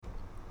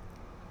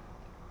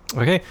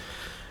Okay.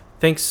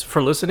 Thanks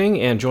for listening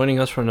and joining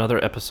us for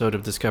another episode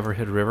of Discover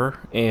Hood River.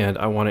 And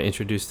I want to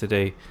introduce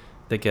today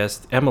the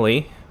guest,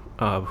 Emily,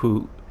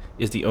 who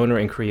is the owner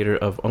and creator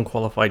of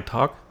Unqualified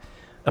Talk,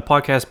 a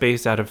podcast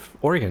based out of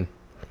Oregon.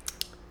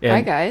 Hi,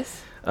 And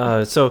guys.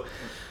 so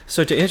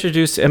to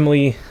introduce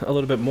Emily a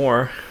little bit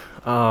more,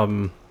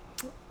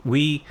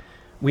 we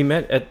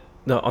met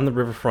on the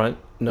riverfront.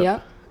 No,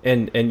 Yep.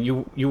 And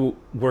you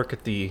work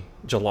at the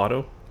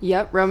Gelato.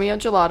 Yep. Romeo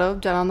Gelato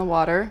down on the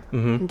water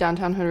Mm-hmm. in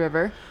downtown Hood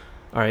River.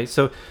 All right.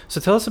 So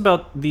tell us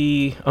about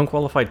the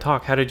Unqualified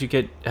Talk. How did you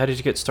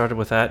get started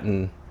with that?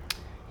 And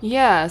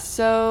Yeah.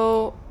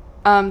 So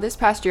this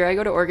past year, I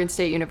go to Oregon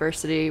State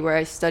University where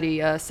I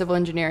study civil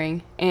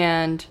engineering.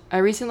 And I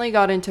recently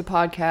got into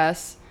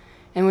podcasts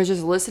and was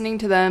just listening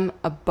to them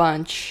a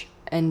bunch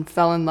and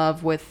fell in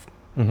love with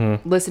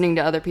listening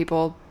to other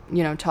people,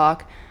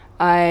 talk.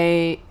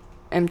 I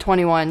am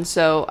 21,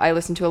 so I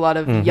listen to a lot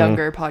of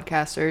younger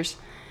podcasters.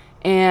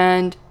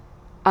 And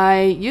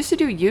I used to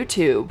do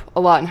YouTube a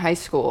lot in high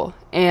school,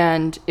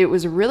 and it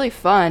was really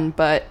fun,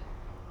 but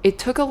it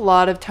took a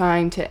lot of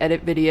time to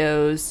edit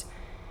videos,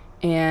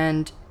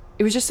 and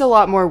it was just a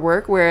lot more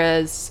work.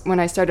 Whereas when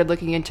I started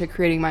looking into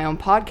creating my own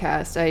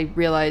podcast, I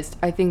realized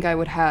I think I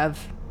would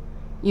have,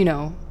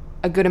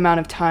 a good amount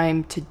of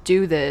time to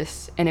do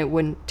this, and it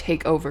wouldn't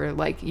take over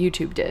like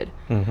YouTube did.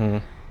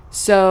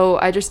 So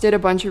I just did a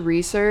bunch of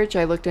research.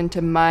 I looked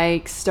into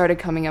mics, started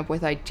coming up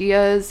with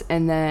ideas,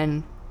 and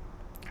then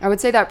I would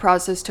say that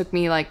process took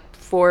me like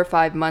 4 or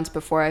 5 months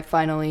before I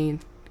finally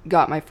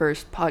got my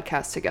first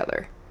podcast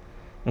together.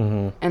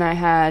 And I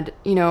had,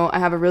 I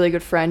have a really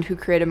good friend who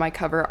created my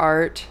cover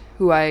art,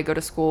 who I go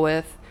to school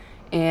with.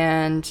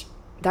 And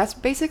that's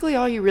basically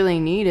all you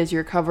really need is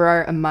your cover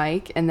art, a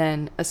mic, and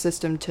then a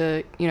system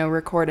to,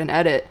 record and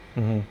edit.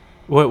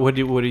 what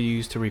do you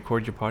use to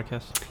record your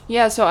podcast?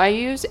 Yeah, so I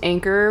use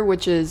Anchor,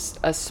 which is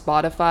a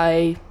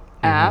Spotify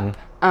app.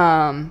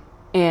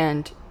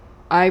 And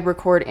I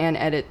record and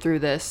edit through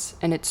this,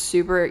 and it's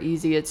super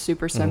easy. It's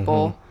super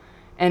simple,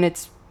 and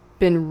it's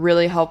been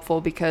really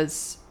helpful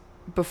because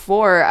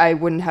before I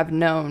wouldn't have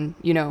known,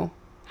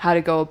 how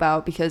to go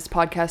about, because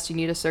podcasts, you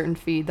need a certain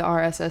feed, the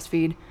RSS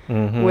feed,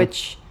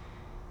 which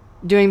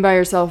doing by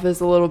yourself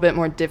is a little bit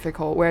more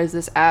difficult, whereas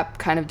this app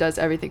kind of does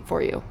everything for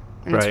you,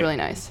 and it's really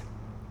nice.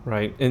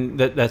 Right, and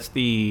that's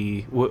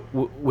the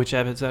which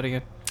app is that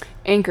again?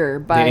 Anchor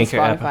by Anchor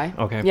Spotify. app.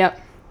 Okay.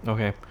 Yep.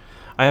 Okay.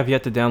 I have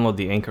yet to download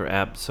the Anchor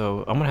app,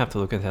 so I'm gonna have to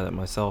look into that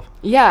myself.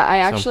 Yeah, I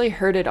actually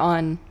heard it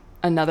on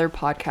another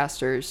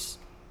podcaster's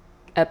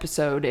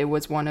episode. It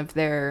was one of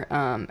their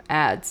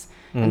ads,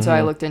 and so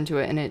I looked into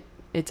it, and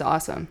it's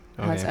awesome.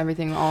 It has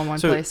everything all in one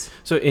place.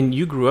 So, and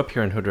you grew up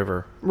here in Hood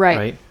River,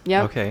 right?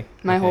 Yep. Okay.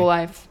 My whole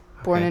life,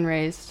 born and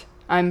raised.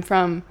 I'm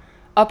from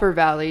Upper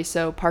Valley,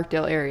 so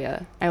Parkdale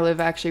area. I live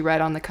actually right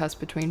on the cusp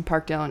between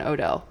Parkdale and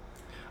Odell.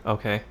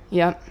 Okay.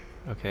 Yep.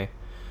 Okay.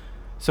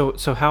 So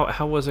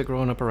how was it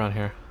growing up around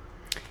here?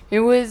 It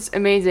was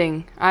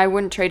amazing. I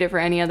wouldn't trade it for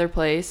any other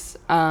place.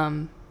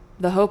 The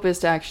hope is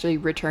to actually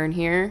return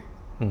here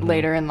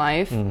later in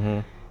life.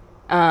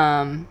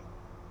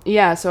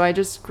 Yeah, so I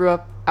just grew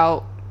up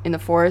out in the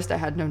forest. I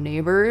had no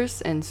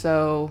neighbors, and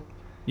so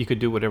you could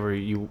do whatever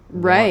you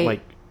want.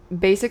 Like,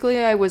 basically,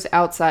 I was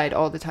outside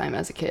all the time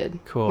as a kid.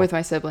 Cool. With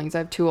my siblings. I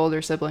have 2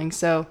 older siblings,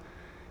 so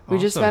we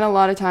just spent a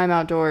lot of time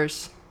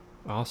outdoors.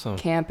 Awesome.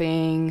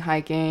 Camping,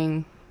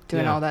 hiking,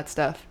 doing all that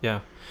stuff.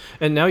 Yeah.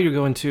 And now you're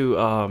going to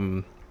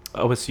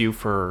OSU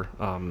for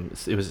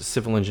it was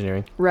civil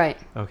engineering. Right.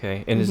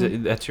 Okay.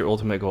 And that's your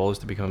ultimate goal, is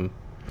to become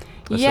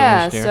a civil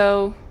engineer?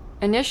 So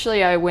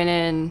initially I went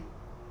in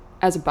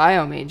as a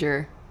bio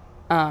major.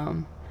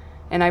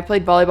 And I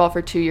played volleyball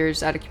for 2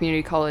 years at a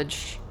community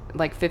college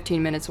like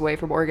 15 minutes away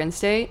from Oregon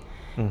State.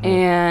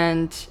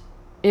 And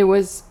it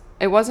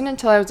wasn't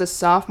until I was a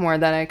sophomore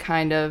that I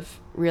kind of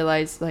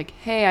realized, like,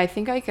 hey, I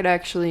think I could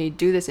actually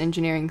do this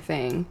engineering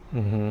thing.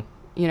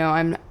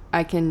 I'm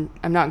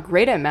not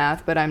great at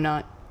math, but I'm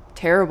not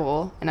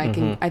terrible, and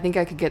I think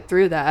I could get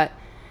through that.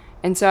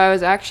 And so I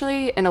was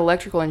actually an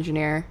electrical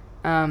engineer.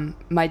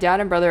 My dad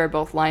and brother are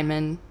both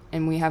linemen,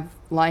 and we have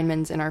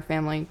linemen in our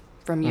family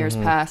from years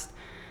past.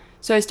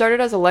 So I started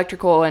as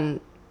electrical,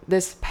 and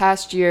this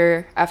past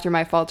year, after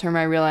my fall term,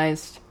 I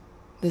realized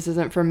this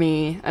isn't for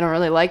me. I don't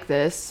really like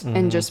this,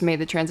 and just made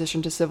the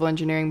transition to civil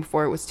engineering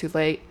before it was too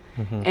late.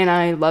 And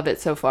I love it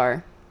so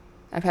far.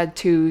 I've had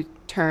 2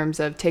 terms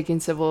of taking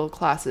civil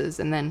classes,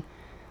 and then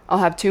I'll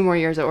have 2 more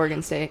years at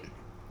Oregon State.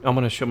 I'm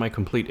going to show my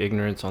complete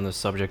ignorance on this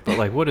subject, but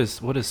like, what is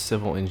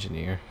civil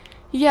engineer?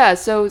 Yeah,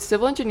 so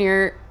civil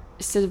engineering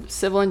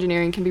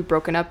can be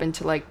broken up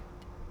into like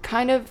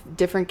kind of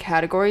different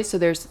categories. So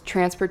there's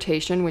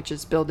transportation, which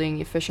is building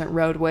efficient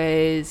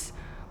roadways,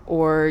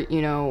 or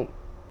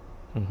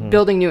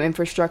building new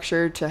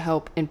infrastructure to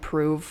help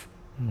improve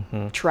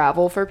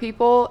travel for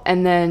people.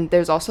 And then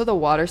there's also the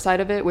water side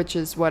of it, which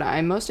is what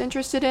I'm most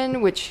interested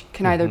in, which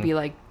can either be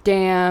like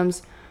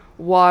dams,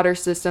 water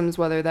systems,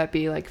 whether that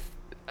be like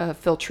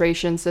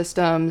filtration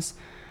systems,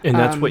 And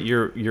that's what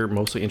you're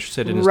mostly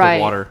interested in is right,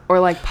 the water. or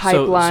like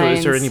pipelines. So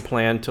is there any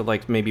plan to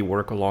like maybe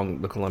work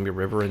along the Columbia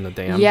River and the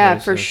dams? Yeah,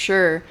 for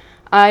sure.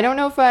 I don't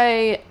know if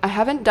I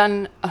haven't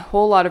done a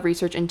whole lot of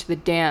research into the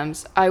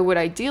dams. I would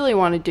ideally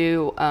want to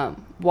do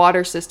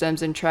water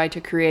systems and try to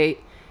create,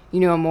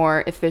 a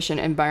more efficient,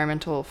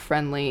 environmental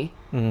friendly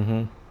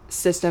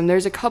system.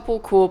 There's a couple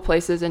cool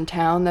places in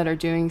town that are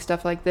doing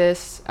stuff like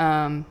this.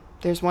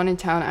 There's one in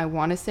town, I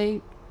want to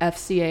say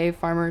FCA,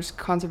 Farmers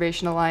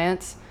Conservation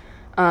Alliance,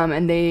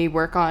 and they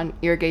work on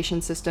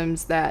irrigation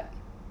systems that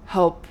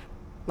help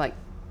like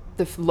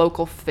the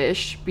local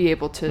fish be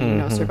able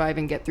to survive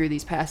and get through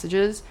these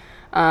passages,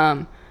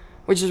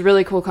 which is a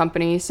really cool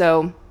company.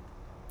 So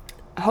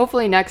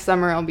hopefully next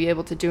summer I'll be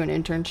able to do an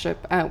internship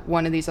at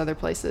one of these other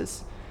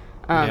places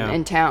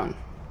in town,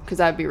 because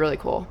that'd be really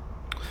cool.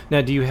 Now,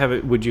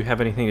 would you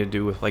have anything to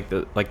do with like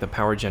the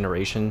power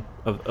generation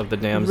of the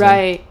dams?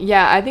 Right.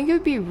 Yeah, I think it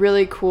would be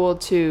really cool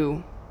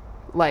to,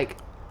 like,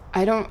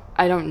 I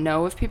don't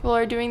know if people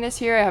are doing this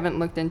here. I haven't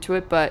looked into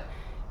it, but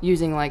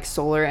using like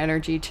solar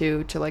energy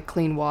to like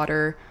clean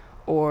water,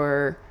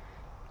 or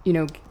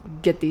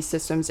get these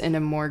systems in a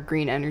more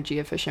green energy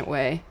efficient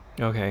way.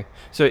 Okay.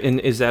 So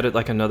is that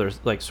like another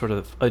like sort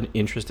of an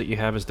interest that you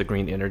have, is the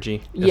green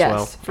energy as yes,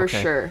 well? For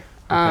sure.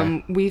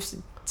 Okay. We've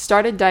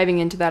started diving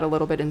into that a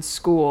little bit in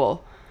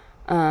school.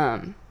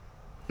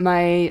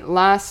 My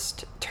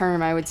last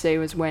term, I would say,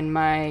 was when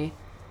my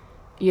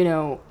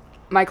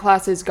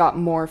classes got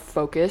more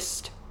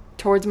focused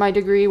towards my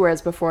degree,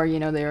 whereas before,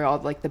 they were all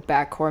like the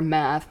back core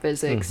math,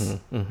 physics,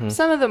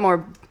 some of the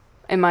more,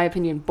 in my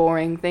opinion,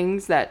 boring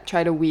things that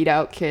try to weed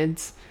out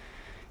kids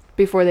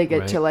before they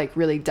get to like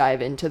really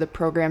dive into the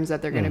programs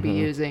that they're going to be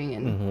using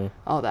and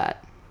all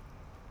that.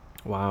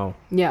 Wow.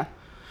 Yeah.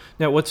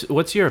 Now,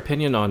 what's your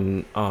opinion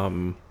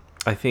on,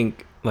 I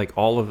think like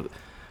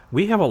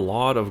we have a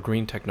lot of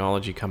green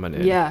technology coming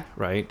in. Yeah.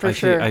 Right. For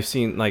sure. I've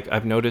seen, like,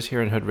 I've noticed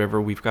here in Hood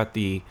River, we've got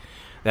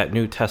that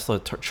new Tesla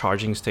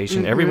charging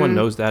station. Everyone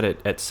knows that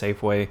at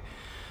Safeway.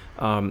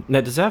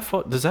 Now, does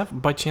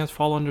that by chance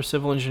fall under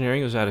civil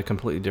engineering, or is that a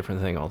completely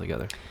different thing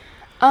altogether?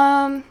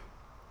 I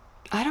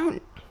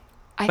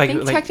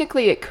think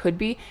technically it could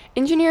be.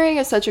 Engineering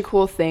is such a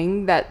cool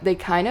thing that they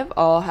kind of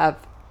all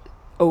have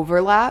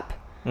overlap.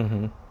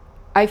 Mm-hmm.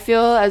 I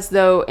feel as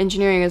though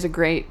engineering is a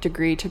great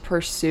degree to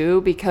pursue,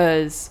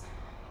 because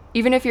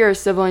even if you're a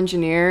civil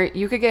engineer,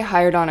 you could get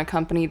hired on a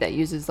company that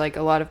uses like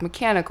a lot of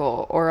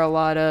mechanical or a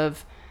lot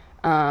of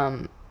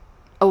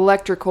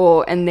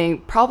electrical, and they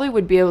probably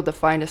would be able to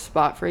find a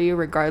spot for you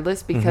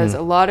regardless, because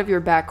a lot of your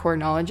backcore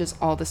knowledge is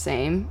all the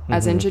same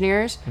as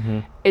engineers.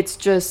 It's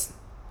just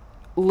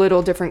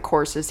little different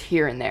courses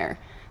here and there.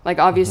 Like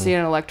obviously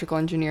an electrical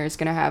engineer is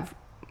going to have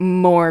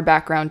more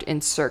background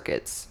in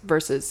circuits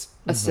versus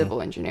a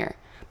civil engineer,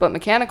 but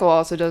mechanical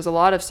also does a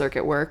lot of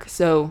circuit work,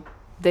 so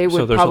they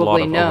would there's probably a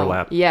lot of know.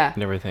 overlap, yeah,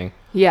 and everything.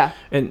 Yeah.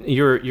 And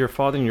your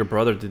father and your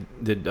brother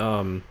did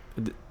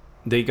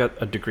they got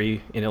a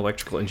degree in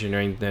electrical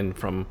engineering then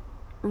from?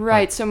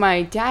 Right. So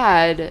my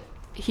dad,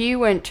 he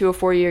went to a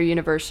 4-year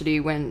university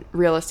when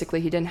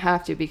realistically he didn't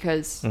have to,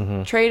 because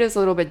trade is a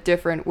little bit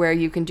different, where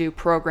you can do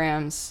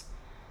programs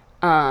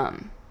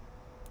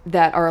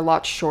that are a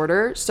lot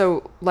shorter.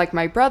 So like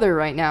my brother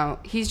right now,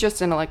 he's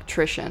just an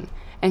electrician,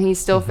 and he's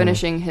still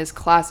finishing his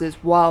classes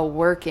while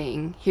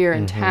working here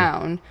in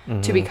town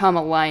to become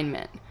a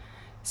lineman.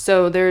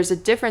 So there's a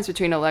difference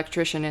between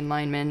electrician and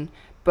lineman.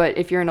 But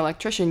if you're an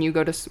electrician,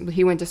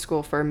 he went to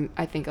school for,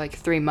 I think, like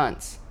 3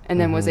 months,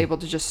 and then was able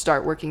to just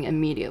start working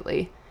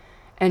immediately.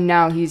 And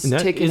now he's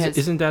taking his...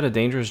 Isn't that a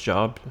dangerous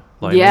job?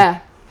 Lineman?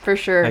 Yeah, for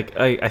sure. Like,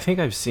 I think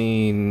I've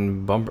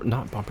seen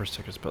not bumper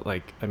stickers, but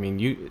like, I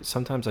mean,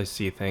 sometimes I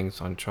see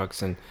things on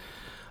trucks, and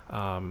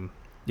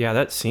yeah,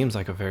 that seems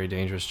like a very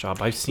dangerous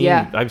job. I've seen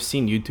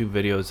YouTube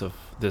videos of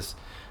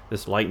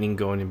this lightning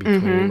going in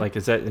between. Like,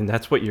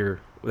 that's what your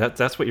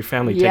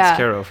family takes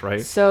care of,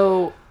 right?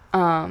 So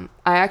I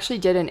actually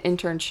did an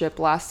internship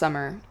last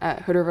summer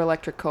at Hood River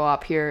Electric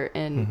Co-op here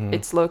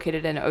it's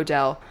located in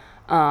Odell.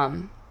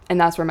 And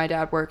that's where my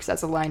dad works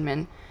as a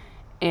lineman.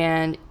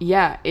 And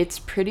yeah, it's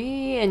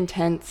pretty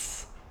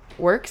intense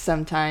work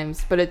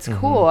sometimes, but it's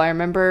cool. I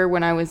remember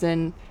when I was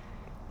in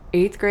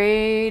 8th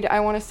grade, I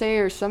want to say,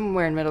 or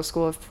somewhere in middle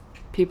school, if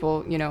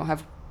people,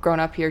 have grown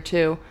up here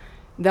too,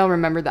 they'll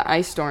remember the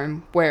ice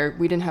storm where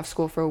we didn't have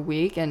school for a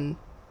week, and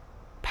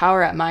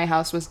power at my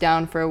house was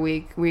down for a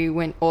week. We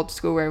went old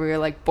school where we were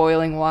like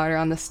boiling water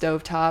on the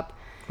stovetop.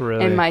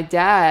 Really? And my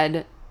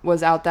dad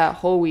was out that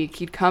whole week.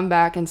 He'd come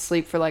back and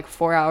sleep for like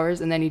 4 hours,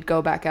 and then he'd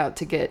go back out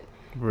to get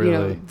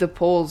the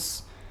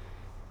poles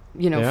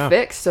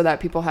fixed so that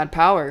people had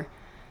power.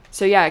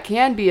 So yeah, it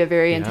can be a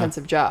very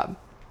intensive job.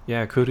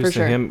 Yeah, kudos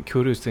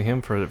to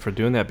him for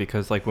doing that,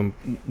 because like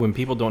when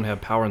people don't have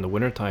power in the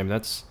wintertime,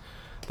 that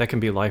can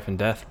be life and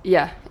death.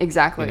 Yeah,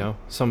 exactly.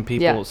 Some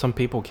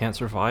people can't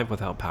survive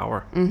without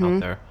power out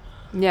there.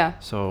 Yeah.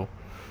 So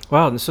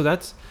wow, so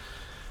that's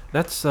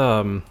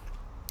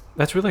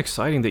really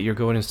exciting that you're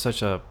going in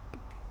such a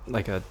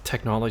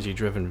technology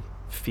driven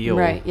feel.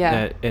 Right,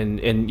 yeah.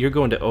 And you're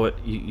going to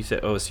you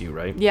said OSU,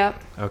 right?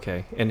 Yep.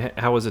 Okay. And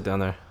how was it down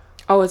there?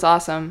 Oh, it's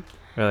awesome.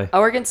 Really?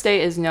 Oregon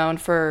State is known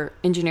for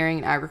engineering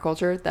and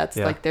agriculture. That's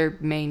Yeah. like their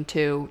main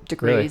two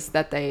degrees Really?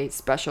 that they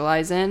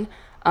specialize in.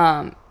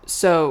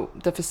 So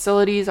the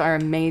facilities are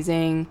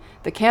amazing.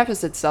 The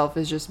campus itself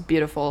is just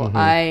beautiful.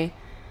 Mhm.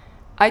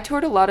 I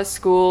toured a lot of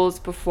schools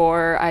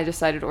before I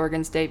decided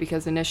Oregon State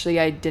because initially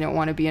I didn't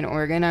want to be in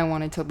Oregon. I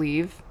wanted to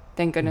leave.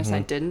 Thank goodness I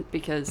didn't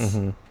because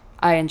Mhm.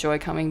 I enjoy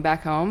coming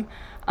back home.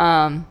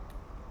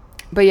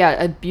 But yeah,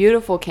 a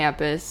beautiful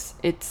campus.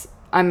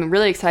 I'm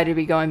really excited to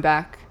be going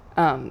back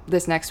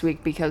this next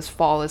week because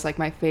fall is like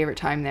my favorite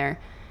time there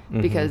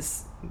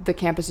because the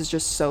campus is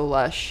just so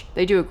lush.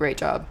 They do a great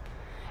job.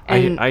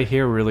 And I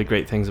hear really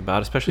great things about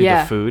it, especially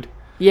Yeah. the food.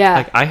 yeah.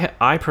 Like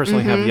I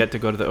personally have yet to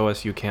go to the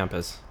OSU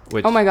campus.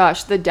 Which, Oh my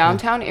gosh, the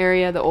downtown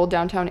area, the old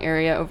downtown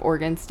area of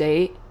Oregon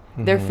State,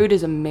 their food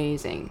is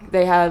amazing.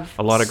 They have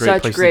A lot of great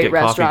such places to great get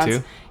coffee, restaurants.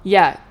 too.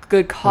 Yeah,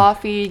 good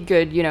coffee,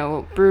 good,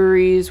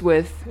 breweries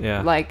with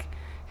Yeah. like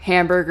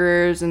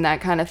hamburgers and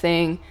that kind of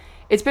thing.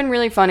 It's been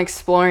really fun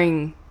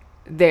exploring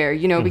there,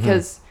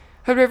 because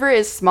Hood River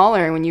is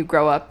smaller and when you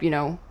grow up,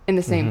 in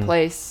the same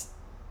place,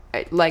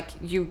 like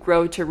you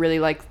grow to really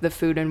like the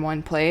food in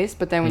one place,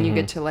 but then when you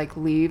get to like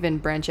leave and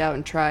branch out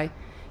and try,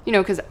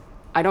 because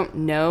I don't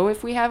know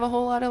if we have a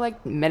whole lot of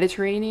like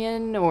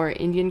Mediterranean or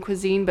Indian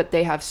cuisine, but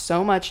they have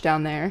so much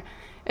down there.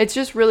 It's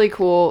just really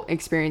cool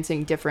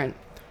experiencing different.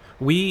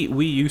 we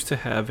used to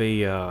have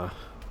a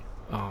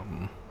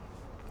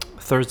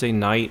Thursday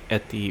night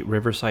at the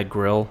Riverside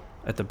Grill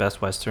at the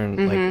Best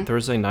Western. Like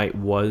Thursday night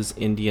was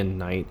Indian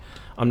night.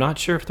 I'm not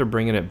sure if they're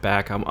bringing it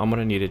back. I'm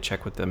gonna need to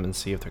check with them and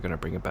see if they're gonna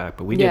bring it back.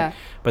 But we Yeah. did.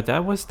 But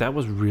that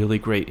was really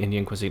great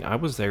Indian cuisine. I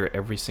was there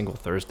every single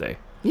Thursday.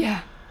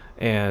 Yeah.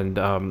 And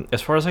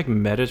as far as like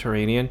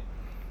Mediterranean,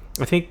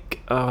 I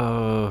think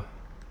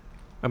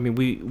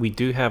we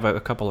do have a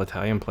couple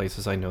Italian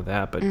places. I know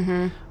that, but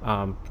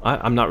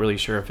I'm not really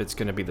sure if it's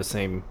going to be the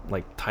same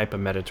like type of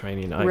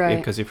Mediterranean. Right.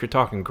 Because if you're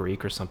talking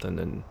Greek or something,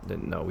 then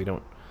no, we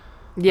don't.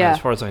 Yeah. As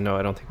far as I know,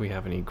 I don't think we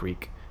have any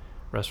Greek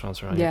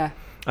restaurants around here. Yeah.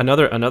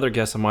 Another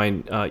guest of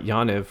mine,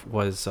 Yaniv,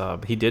 was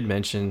he did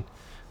mention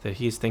that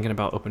he's thinking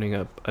about opening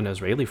up an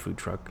Israeli food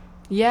truck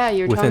Yeah,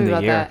 you were within telling me the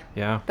about year. that.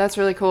 Yeah. That's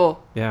really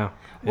cool. Yeah.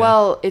 Yeah.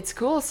 Well, it's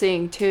cool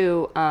seeing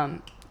too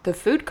the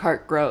food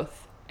cart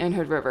growth in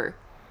Hood River.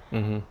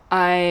 Mm-hmm.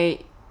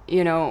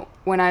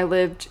 When I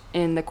lived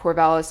in the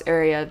Corvallis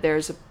area,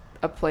 there's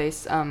a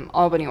place,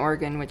 Albany,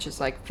 Oregon, which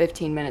is like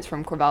 15 minutes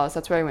from Corvallis.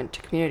 That's where I went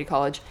to community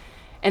college.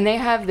 And they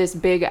have this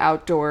big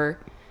outdoor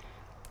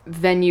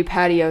venue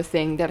patio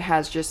thing that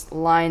has just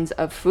lines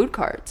of food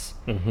carts.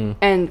 Mm-hmm.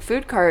 And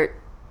food cart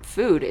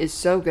food is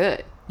so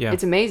good. Yeah.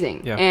 It's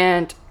amazing. Yeah.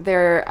 And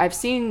I've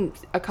seen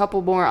a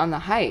couple more on the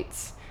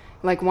Heights,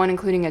 like one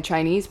including a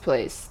Chinese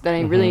place that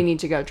I really need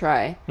to go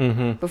try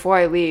Mm-hmm. before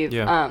I leave.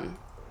 Yeah.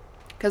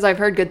 Because I've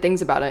heard good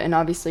things about it, and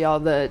obviously all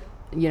the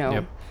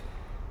Yep.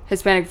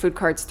 Hispanic food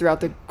carts throughout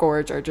the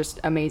gorge are just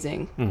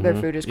amazing. Their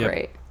food is Yep.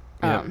 great.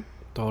 Yeah.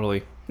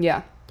 Totally.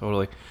 Yeah.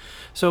 Totally.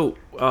 So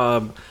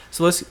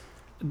let's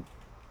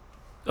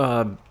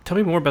tell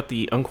me more about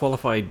the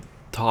unqualified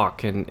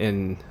talk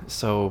and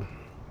so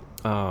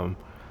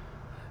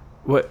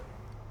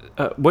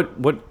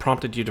what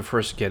prompted you to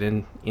first get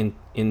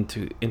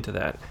into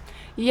that?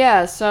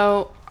 Yeah.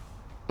 So,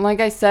 like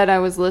I said, I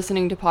was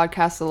listening to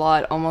podcasts a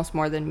lot, almost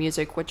more than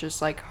music, which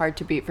is like hard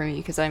to beat for me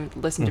because I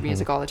listen to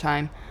music all the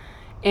time.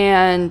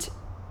 And,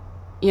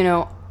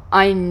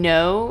 I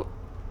know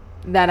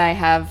that I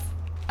have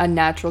a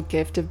natural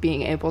gift of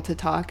being able to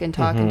talk and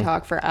talk and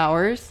talk for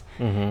hours.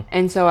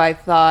 And so I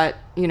thought,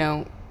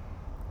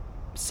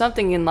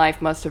 something in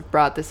life must have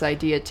brought this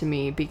idea to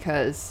me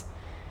because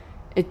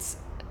it's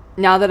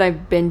now that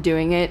I've been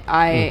doing it,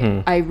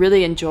 I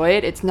really enjoy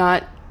it. It's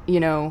not,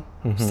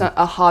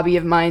 a hobby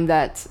of mine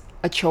that's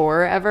a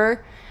chore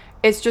ever.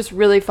 It's just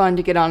really fun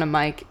to get on a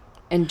mic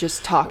and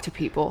just talk to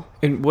people.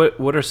 And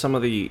what are some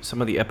of the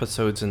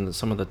episodes and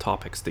some of the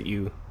topics that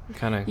you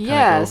kind of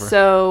Yeah, go over?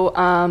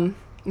 so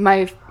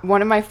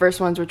one of my first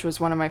ones, which was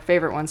one of my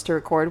favorite ones to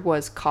record,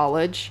 was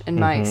college and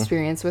my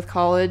experience with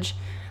college,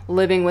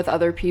 living with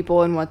other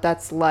people and what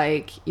that's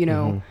like,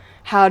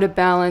 how to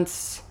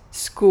balance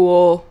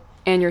school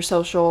and your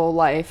social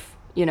life,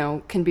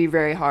 can be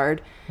very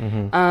hard.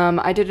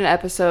 I did an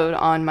episode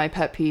on my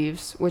pet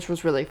peeves, which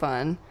was really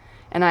fun.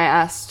 And I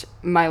asked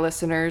my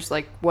listeners,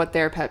 like, what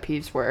their pet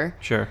peeves were.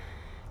 Sure.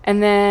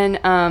 And then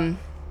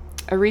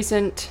a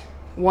recent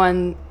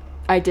one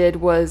I did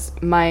was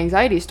my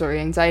anxiety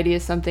story. Anxiety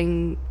is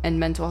something, and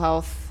mental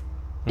health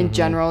in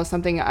general is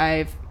something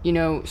I've,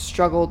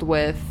 struggled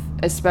with,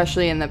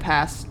 especially in the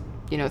past,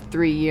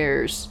 3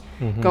 years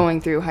going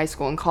through high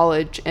school and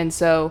college. And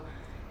so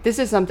this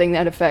is something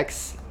that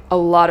affects a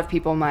lot of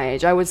people my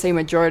age. I would say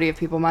majority of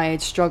people my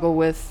age struggle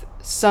with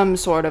some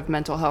sort of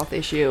mental health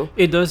issue.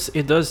 It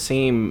does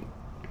seem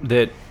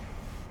that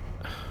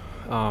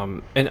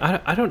and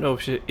I don't know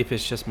if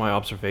it's just my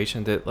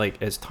observation that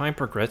like as time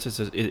progresses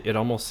it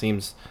almost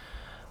seems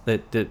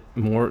that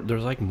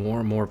there's like more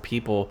and more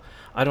people.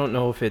 I don't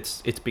know if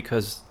it's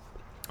because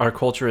our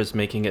culture is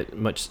making it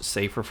much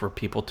safer for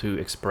people to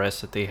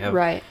express that they have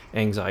Right.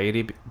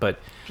 anxiety, but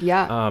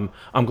Yeah.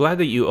 I'm glad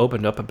that you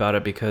opened up about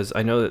it, because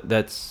I know that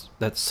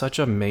that's such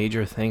a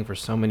major thing for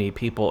so many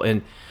people.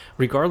 And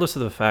regardless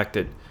of the fact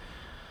that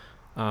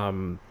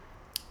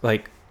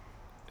like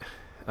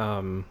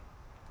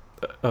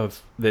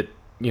of that,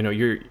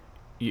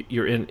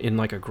 you're in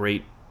like a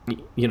great,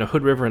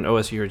 Hood River and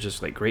OSU are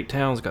just like great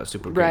towns, got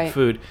super great Right.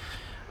 food.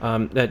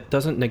 That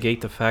doesn't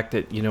negate the fact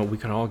that we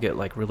can all get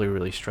like really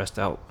really stressed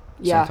out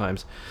Yeah.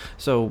 sometimes.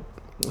 So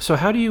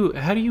how do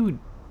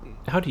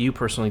you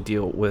personally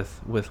deal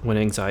with when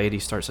anxiety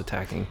starts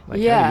attacking? Like,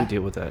 how do Yeah. you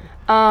deal with that?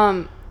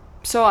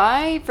 So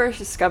I first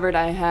discovered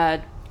I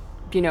had,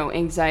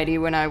 anxiety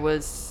when I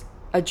was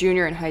a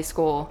junior in high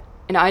school,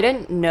 and I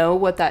didn't know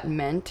what that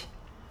meant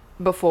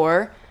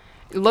before.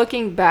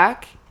 Looking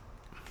back,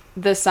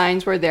 the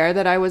signs were there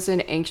that I was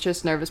an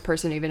anxious, nervous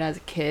person even as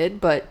a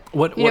kid, but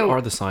What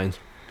are the signs?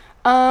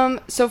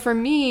 so for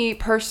me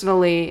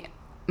personally,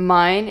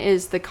 mine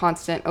is the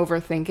constant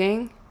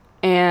overthinking,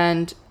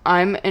 and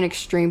I'm an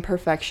extreme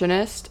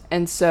perfectionist,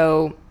 and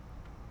so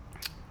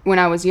when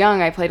I was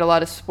young, I played a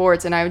lot of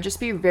sports, and I would just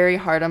be very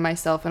hard on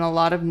myself and a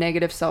lot of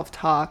negative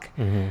self-talk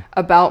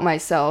about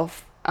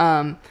myself.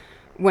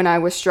 When I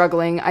was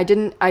struggling, I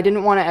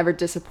didn't want to ever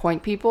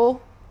disappoint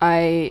people.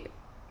 I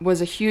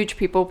was a huge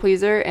people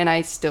pleaser, and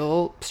I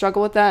still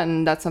struggle with that,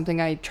 and that's something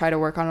I try to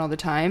work on all the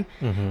time.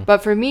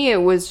 But for me,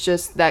 it was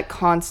just that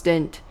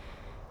constant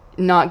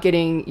not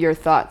getting your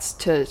thoughts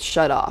to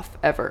shut off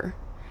ever.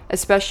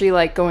 Especially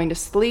like going to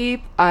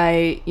sleep.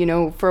 I,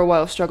 for a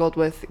while struggled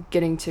with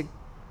getting to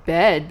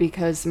bed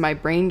because my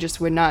brain just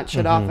would not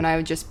shut off, and I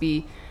would just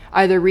be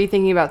either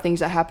rethinking about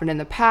things that happened in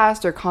the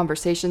past or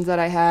conversations that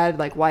I had,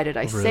 like why did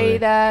I say Really?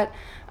 that.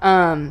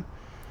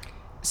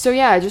 So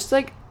yeah, just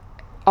like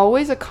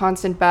always a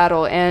constant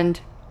battle. And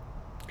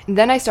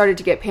then I started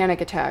to get panic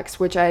attacks,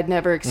 which I had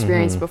never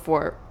experienced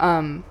before,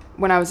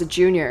 when I was a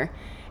junior.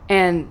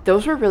 And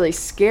those were really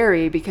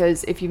scary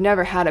because if you've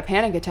never had a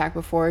panic attack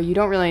before, you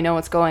don't really know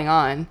what's going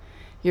on.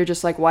 You're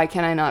just like, why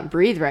can I not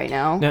breathe right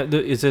now? Now,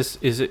 is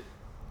it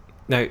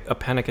now a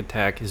panic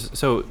attack? Is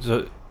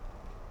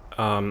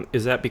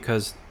is that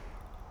because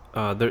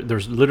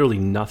there's literally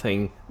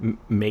nothing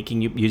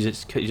making you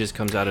it just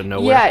comes out of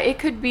nowhere? Yeah, it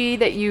could be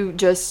that you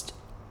just,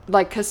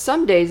 like, because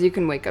some days you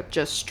can wake up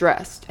just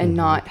stressed and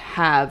not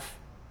have,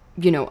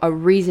 a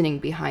reasoning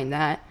behind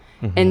that.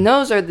 And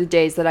those are the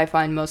days that I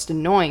find most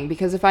annoying,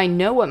 because if I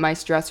know what my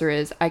stressor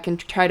is, I can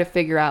try to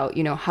figure out,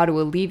 how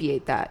to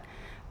alleviate that.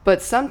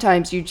 But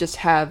sometimes you just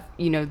have,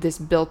 this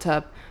built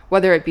up,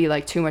 whether it be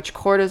like too much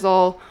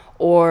cortisol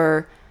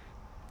or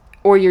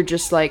you're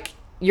just like,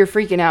 you're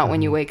freaking out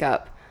when you wake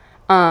up.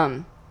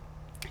 And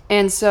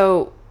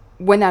so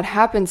when that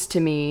happens to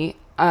me,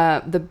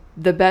 the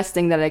best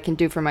thing that I can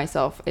do for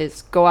myself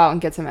is go out and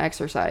get some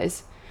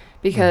exercise,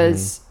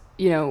 because,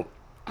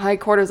 high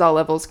cortisol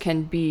levels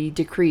can be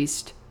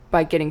decreased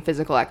by getting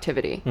physical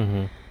activity.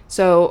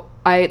 So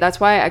that's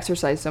why I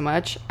exercise so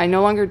much. I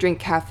no longer drink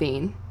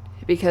caffeine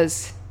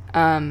because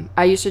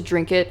I used to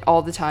drink it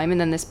all the time. And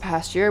then this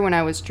past year when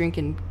I was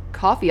drinking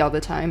coffee all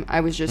the time,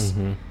 I was just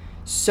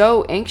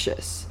so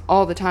anxious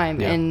all the time.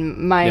 Yeah. And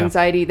my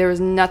anxiety, there was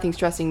nothing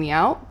stressing me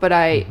out, but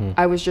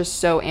I was just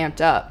so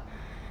amped up.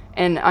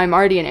 And I'm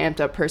already an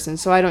amped up person,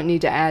 so I don't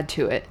need to add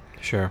to it.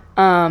 Sure.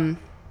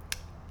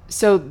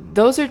 So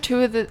those are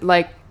two of the,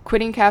 like,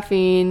 quitting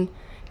caffeine,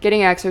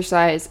 getting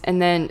exercise, and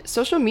then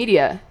social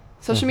media.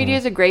 Social media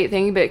is a great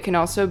thing, but it can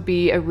also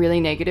be a really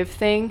negative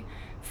thing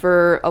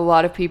for a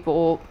lot of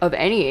people of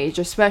any age,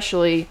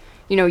 especially,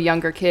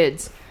 younger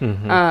kids.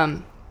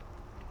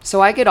 So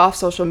I get off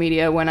social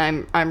media when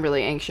I'm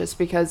really anxious,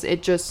 because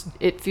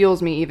it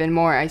fuels me even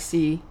more. I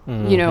see,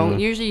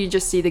 usually you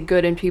just see the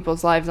good in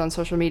people's lives on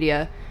social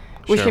media,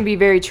 which Sure. can be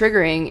very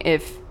triggering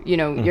if,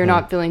 you're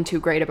not feeling too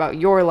great about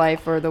your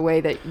life or the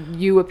way that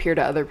you appear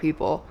to other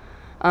people.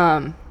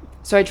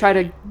 So I try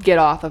to get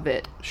off of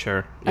it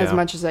Sure. as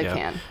much as I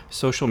can.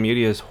 Social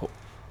media is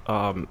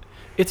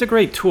it's a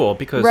great tool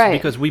because Right.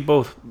 because we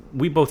both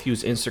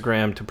use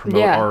Instagram to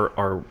promote Yeah.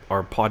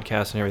 our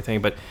podcast and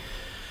everything. But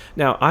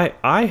now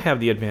I have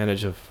the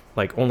advantage of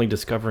like only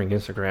discovering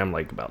Instagram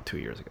like about 2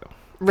 years ago.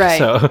 Right.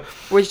 So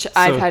Which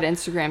I've had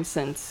Instagram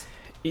since,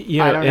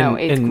 I don't know,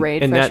 eighth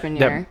grade, freshman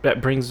year.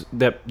 That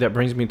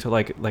brings me to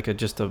like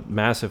just a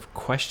massive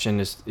question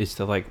is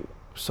to like,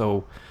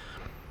 so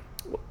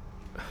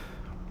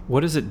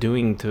what is it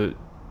doing to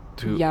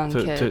young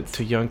kids.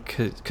 to young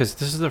kids? Because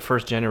this is the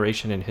first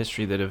generation in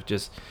history that have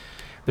just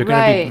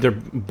they're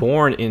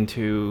born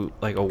into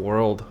like a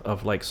world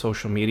of like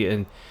social media.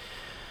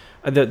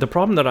 And the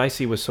problem that I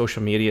see with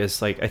social media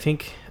is like, I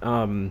think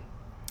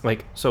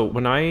like, so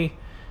when I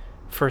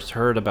first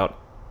heard about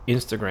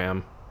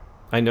Instagram,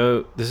 I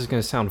know this is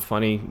going to sound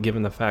funny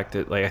given the fact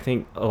that like I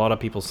think a lot of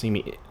people see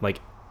me like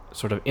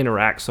sort of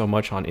interact so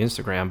much on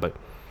Instagram, but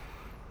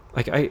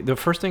like the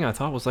first thing I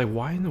thought was like,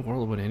 why in the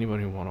world would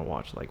anybody want to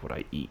watch like what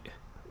I eat?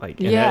 Like,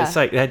 and Yeah. it's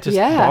like that just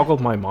Yeah. boggled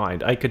my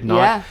mind. I could not.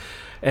 Yeah.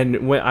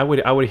 And when I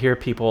would hear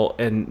people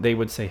and they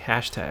would say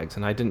hashtags,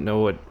 and I didn't know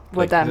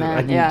what that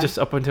meant, yeah. Just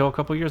up until a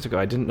couple years ago,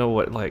 I didn't know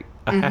what like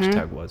a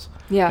hashtag was.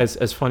 Yeah.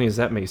 As funny as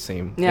that may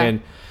seem. Yeah.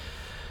 And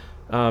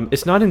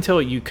it's not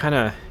until you kind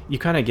of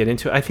get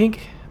into it. I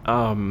think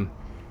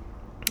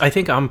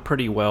I'm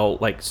pretty well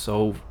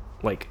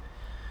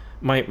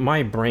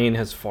my brain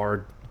has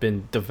far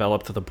been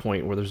developed to the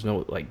point where there's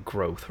no like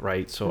growth,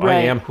 right? So I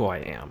Right. am who I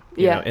am.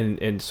 You Yeah. know?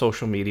 And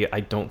social media, I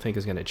don't think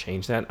is going to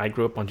change that. I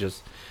grew up on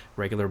just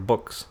regular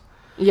books,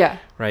 Yeah.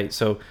 right?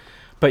 So,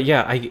 but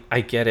yeah, I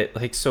get it.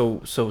 Like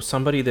so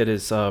somebody that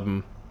is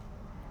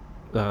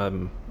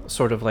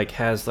sort of like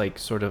has like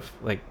sort of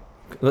like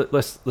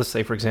let's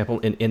say for example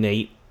an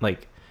innate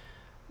like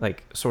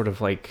sort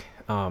of like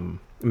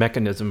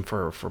mechanism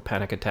for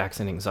panic attacks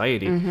and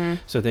anxiety.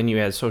 So then you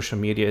add social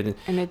media,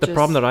 And it the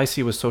problem just- that I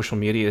see with social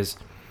media is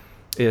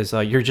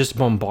you're just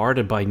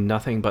bombarded by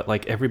nothing but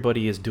like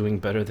everybody is doing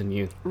better than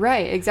you.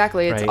 Right,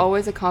 exactly. It's Right.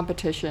 always a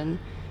competition.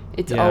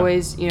 It's Yeah.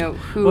 always,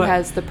 who But-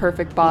 has the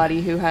perfect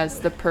body, who has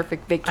the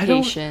perfect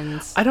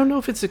vacations. I don't know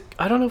if it's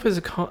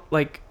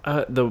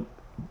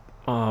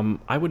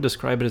I would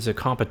describe it as a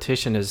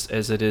competition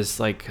as it is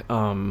like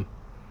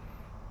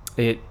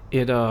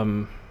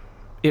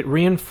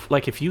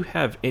like if you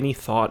have any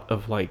thought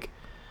of like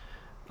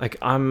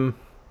I'm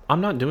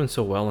not doing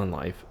so well in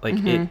life, like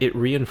it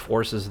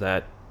reinforces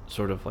that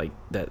sort of like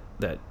that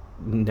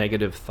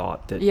negative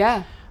thought that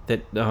Yeah.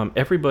 that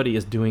everybody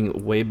is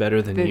doing way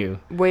better than you.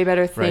 Way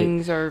better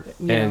things or,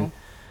 and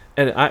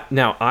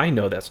I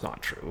know that's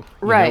not true.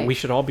 You know, Right. we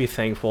should all be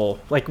thankful.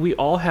 Like we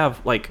all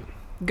have like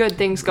good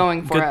things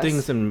going for good us.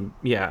 things, and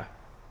yeah,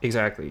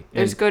 exactly.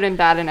 There's good and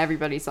bad in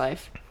everybody's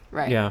life.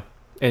 Right. Yeah,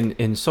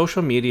 and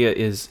social media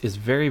is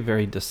very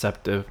very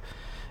deceptive,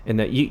 in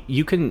that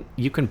you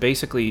can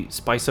basically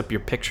spice up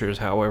your pictures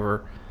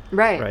however,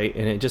 Right.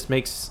 and it just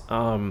makes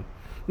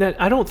that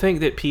I don't think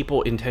that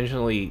people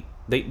intentionally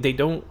they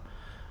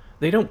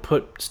don't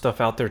put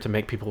stuff out there to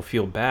make people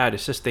feel bad.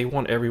 It's just they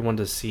want everyone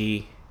to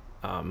see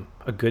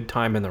a good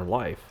time in their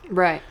life.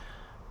 Right.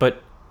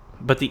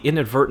 But the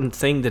inadvertent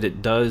thing that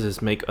it does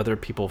is make other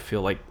people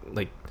feel like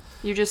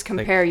You just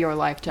compare your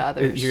life to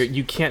others.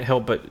 you can't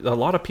help but a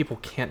lot of people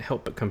can't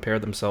help but compare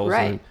themselves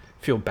Right. and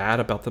feel bad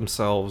about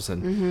themselves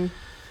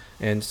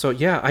and so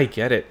yeah, I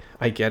get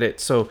it.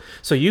 So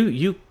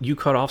you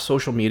cut off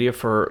social media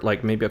for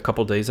like maybe a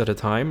couple days at a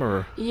time,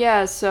 or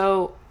Yeah,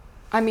 so,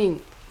 I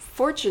mean,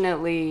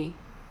 fortunately,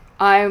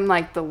 I'm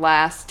like the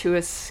last to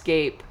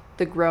escape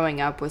the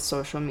growing up with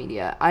social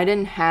media. I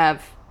didn't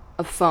have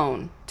a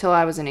phone till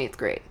I was in 8th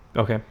grade.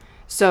 okay.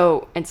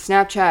 So, and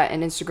Snapchat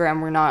and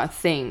Instagram were not a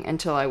thing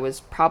until I was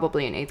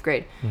probably in 8th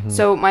grade.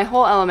 So, my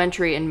whole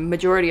elementary and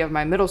majority of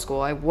my middle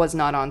school, I was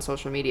not on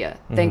social media,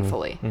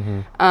 thankfully.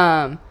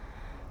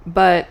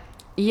 But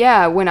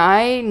yeah, when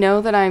I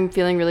know that I'm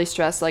feeling really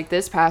stressed, like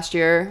this past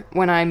year,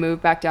 when I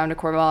moved back down to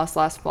Corvallis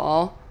last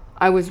fall,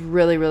 I was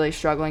really, really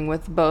struggling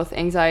with both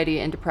anxiety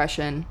and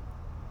depression.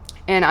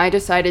 And I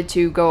decided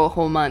to go a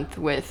whole month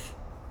with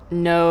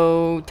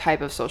no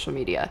type of social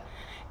media.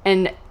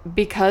 And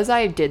because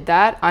I did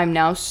that, I'm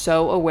now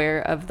so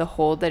aware of the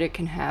hold that it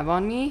can have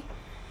on me.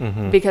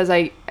 Because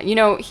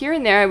here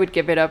and there I would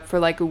give it up for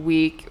like a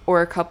week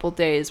or a couple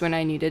days when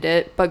I needed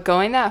it. But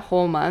going that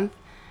whole month,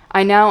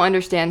 I now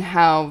understand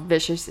how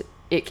vicious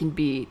it can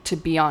be to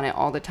be on it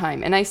all the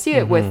time. And I see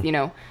it with,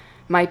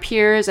 my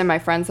peers and my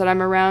friends that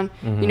I'm around.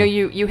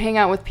 You hang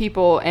out with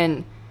people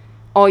and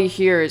all you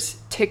hear is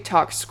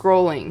TikTok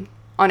scrolling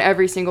on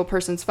every single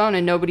person's phone,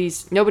 and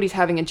nobody's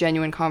having a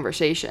genuine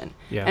conversation.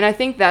 Yeah. And I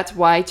think that's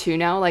why too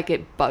now, like,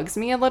 it bugs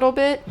me a little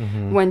bit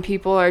when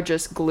people are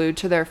just glued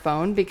to their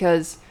phone,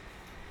 because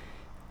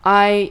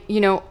I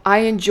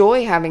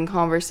enjoy having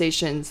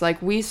conversations.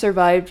 Like, we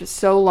survived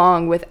so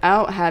long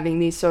without having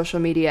these social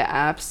media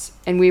apps,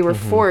 and we were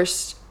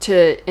forced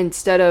to,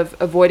 instead of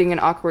avoiding an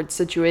awkward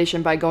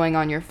situation by going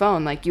on your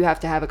phone, like, you have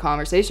to have a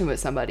conversation with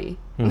somebody.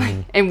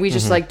 And we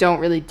just like don't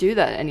really do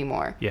that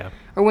anymore. Yeah.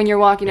 Or when you're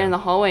walking in the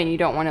hallway and you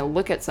don't want to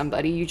look at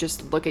somebody, you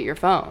just look at your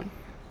phone.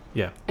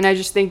 Yeah. And I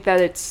just think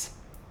that it's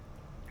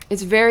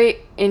very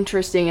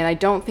interesting, and I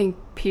don't think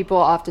people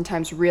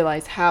oftentimes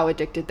realize how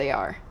addicted they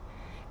are.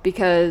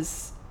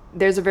 Because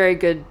there's a very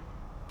good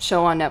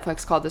show on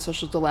Netflix called The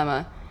Social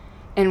Dilemma,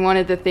 and one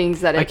of the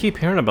things that I keep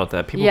hearing about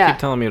that. People keep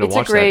telling me to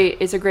watch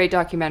that. It's a great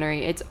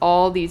documentary. It's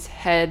all these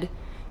head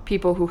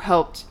people who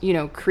helped,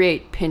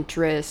 create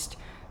Pinterest,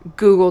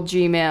 Google,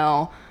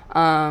 Gmail,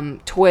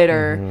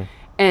 Twitter,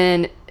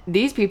 and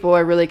these people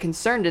are really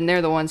concerned, and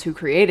they're the ones who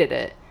created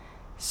it.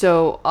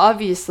 So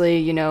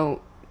obviously,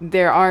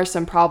 there are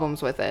some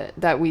problems with it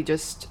that we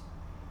just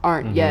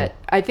aren't yet.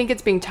 I think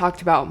it's being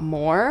talked about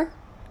more,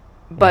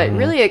 but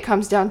really it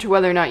comes down to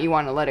whether or not you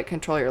want to let it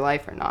control your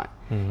life or not.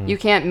 You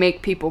can't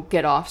make people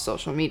get off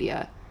social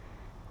media.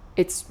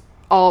 It's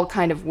all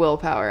kind of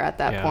willpower at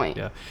that point.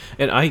 Yeah.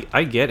 And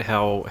I get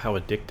how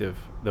addictive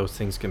those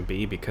things can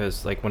be,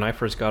 because like when I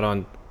first got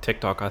on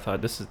TikTok, I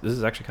thought this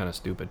is actually kind of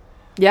stupid.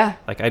 Yeah.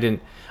 Like I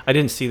didn't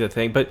see the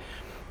thing, but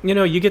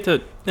you get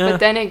to. But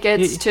then it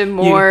gets to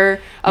more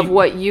of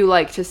what you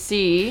like to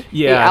see.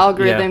 Yeah, the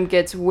algorithm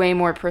gets way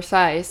more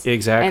precise.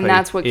 Exactly. And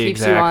that's what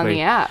keeps you on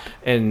the app.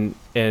 And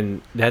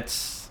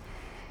that's,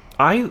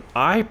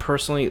 I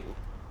personally,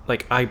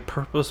 like, I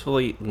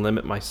purposefully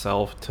limit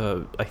myself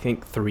to, I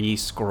think, 3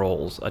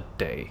 scrolls a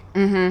day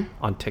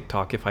on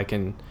TikTok if I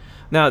can.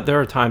 Now,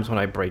 there are times when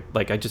I break,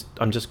 like,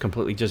 I'm just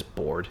completely just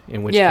bored,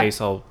 in which case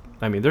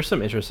there's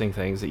some interesting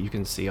things that you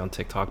can see on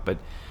TikTok, but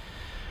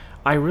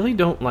I really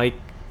don't like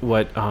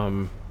what,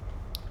 and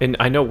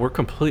I know we're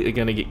completely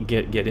going to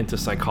get into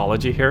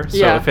psychology here.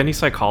 So if any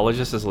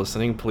psychologist is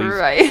listening,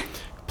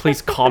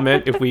 please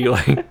comment if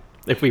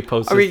we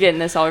post Are we getting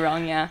this all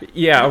wrong? Yeah.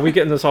 Yeah, are we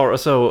getting this all wrong?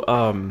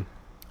 So,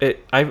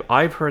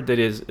 I've heard that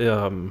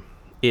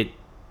it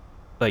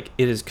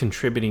is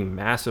contributing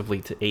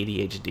massively to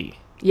ADHD.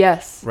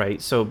 Yes.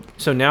 Right. So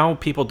now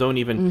people don't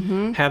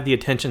even have the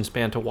attention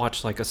span to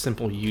watch like a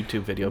simple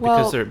YouTube video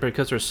because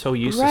they're so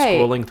used to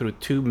scrolling through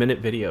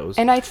 2-minute videos.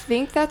 And I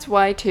think that's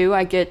why too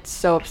I get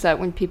so upset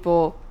when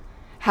people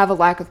have a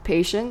lack of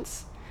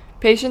patience.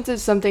 Patience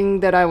is something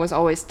that I was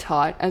always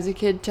taught as a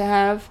kid to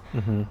have.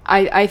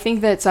 I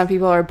think that some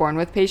people are born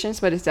with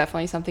patience, but it's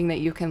definitely something that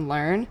you can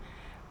learn.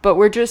 But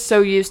we're just so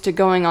used to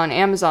going on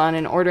Amazon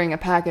and ordering a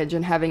package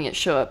and having it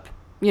show up,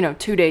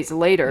 2 days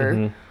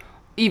later.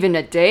 Even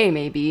a day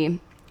maybe,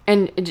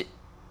 and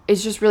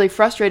it's just really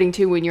frustrating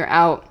too when you're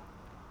out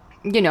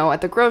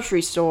at the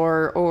grocery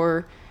store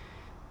or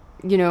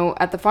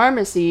at the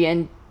pharmacy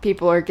and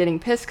people are getting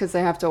pissed because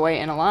they have to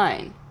wait in a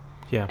line.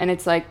 And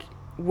it's like,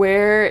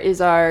 where is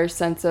our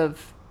sense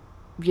of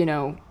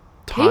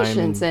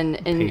patience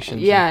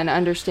and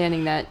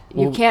understanding that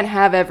you can't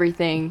have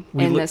everything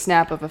in the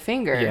snap of a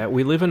finger.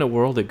 We live in a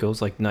world that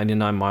goes like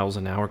 99 miles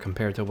an hour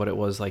compared to what it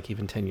was like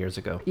even 10 years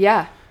ago.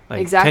 Like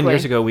exactly. 10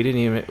 years ago, we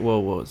didn't even.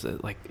 Well, what was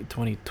it, like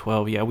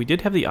 2012? Yeah, we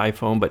did have the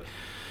iPhone, but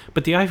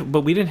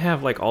we didn't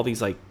have like all these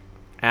like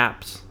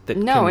apps that.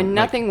 No, and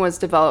nothing was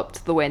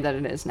developed the way that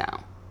it is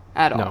now,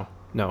 at all.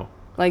 No.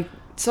 Like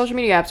social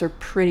media apps are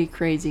pretty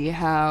crazy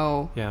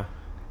how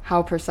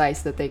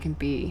precise that they can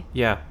be.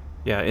 Yeah,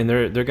 and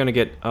they're gonna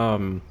get.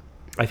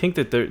 I think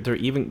that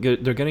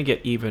they're gonna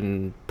get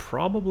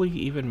probably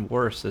even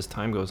worse as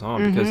time goes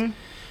on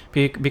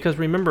because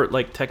remember,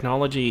 like,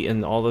 technology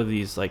and all of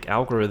these like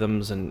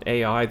algorithms and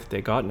AI that they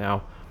got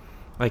now,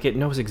 like, it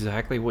knows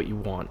exactly what you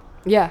want.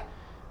 Yeah.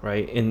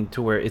 Right, and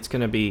to where it's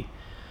gonna be.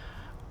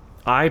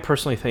 I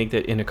personally think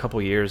that in a couple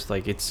years,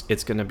 like,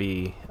 it's gonna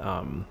be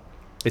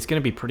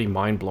pretty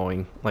mind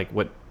blowing. Like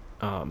what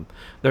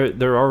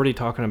they're already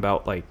talking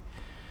about, like,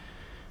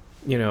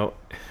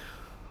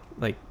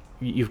 like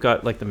you've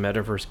got like the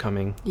metaverse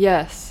coming.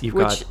 Yes,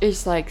 which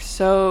is like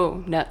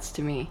so nuts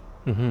to me.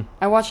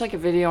 I watched like a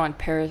video on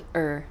Paris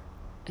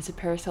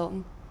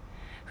Hilton,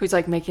 who's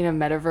like making a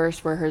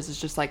metaverse where hers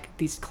is just like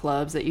these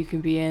clubs that you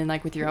can be in,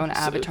 like with your own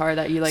avatar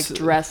that you like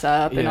dress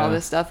up and all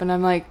this stuff. And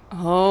I'm like,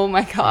 oh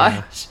my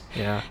gosh.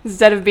 Yeah.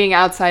 Instead of being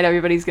outside,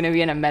 everybody's gonna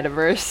be in a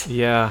metaverse.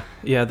 Yeah.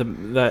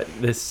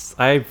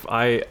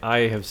 I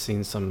have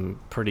seen some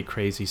pretty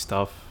crazy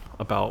stuff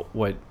about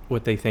what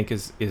they think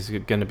is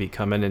gonna be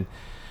coming,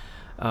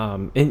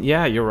 and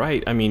yeah, you're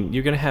right. I mean,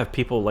 you're gonna have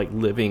people like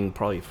living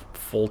probably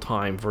full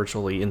time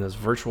virtually in this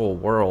virtual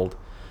world,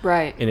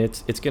 right? And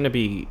it's gonna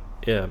be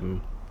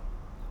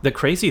the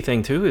crazy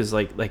thing too is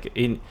like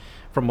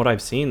from what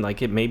I've seen,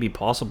 like, it may be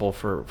possible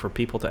for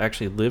people to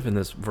actually live in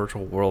this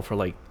virtual world for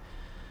like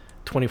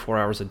 24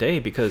 hours a day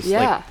because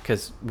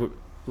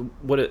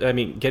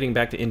getting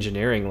back to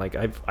engineering, like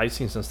I've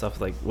seen some stuff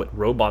like what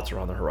robots are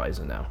on the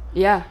horizon now.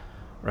 Yeah.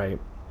 Right.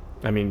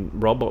 I mean,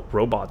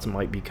 robots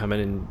might be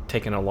coming and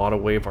taking a lot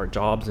away of our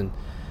jobs, and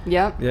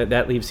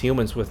that leaves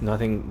humans with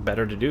nothing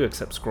better to do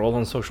except scroll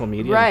on social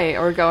media. Right,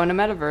 or go in a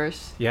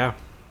metaverse. Yeah.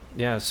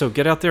 So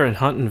get out there and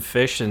hunt and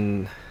fish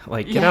and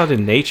like get out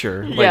in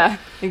nature. Like, yeah,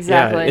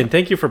 exactly. Yeah, and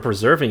thank you for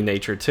preserving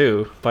nature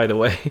too, by the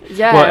way.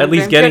 Yeah. Well, at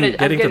least getting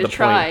to the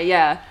try, point.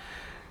 Yeah.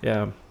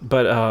 Yeah,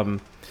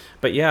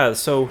 but yeah.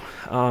 So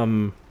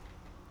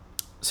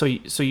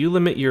you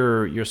limit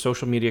your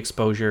social media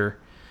exposure.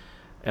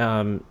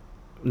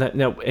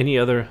 Now, any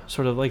other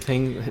sort of like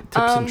tips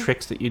and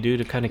tricks that you do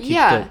to kind of keep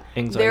the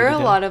anxiety there are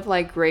down? A lot of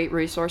like great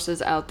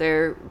resources out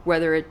there,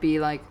 whether it be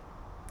like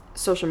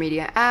social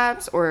media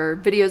apps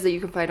or videos that you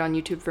can find on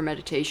YouTube for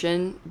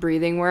meditation,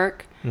 breathing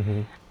work.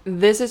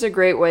 This is a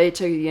great way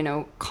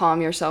to,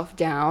 calm yourself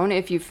down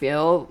if you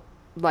feel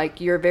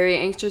like you're very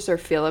anxious or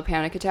feel a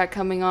panic attack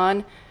coming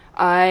on.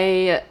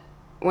 I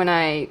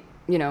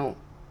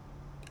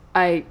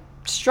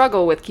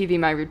struggle with keeping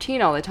my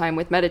routine all the time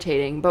with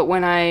meditating, but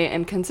when I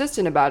am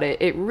consistent about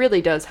it, it really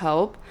does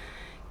help.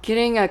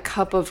 Getting a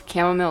cup of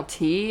chamomile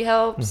tea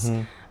helps.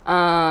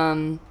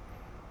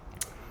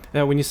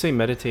 Now, when you say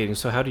meditating,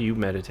 so how do you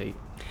meditate?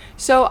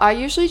 So I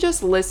usually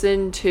just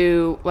listen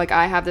to, like,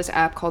 I have this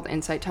app called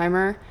Insight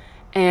Timer,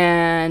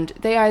 and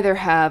they either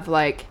have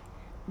like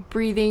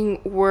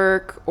breathing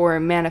work or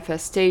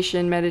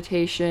manifestation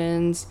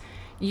meditations.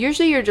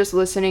 usually you're just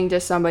listening to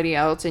somebody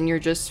else and you're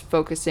just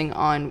focusing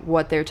on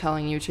what they're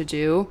telling you to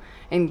do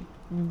and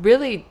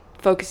really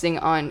focusing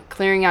on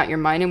clearing out your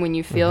mind. And when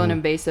you feel an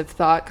invasive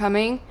thought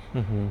coming,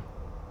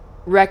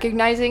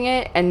 recognizing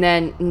it and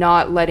then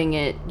not letting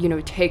it,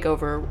 take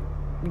over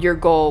your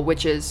goal,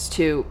 which is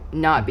to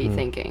not be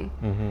thinking.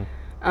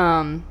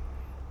 And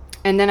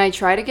then I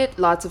try to get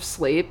lots of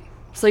sleep.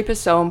 Sleep is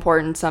so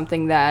important,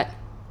 something that,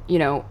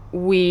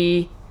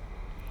 we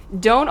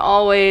don't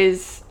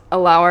always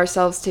allow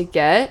ourselves to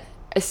get,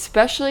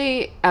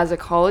 especially as a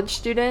college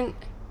student.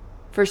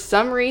 For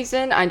some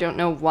reason, I don't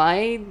know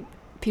why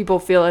people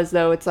feel as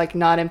though it's like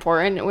not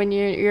important when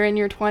you're in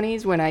your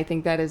 20s, when I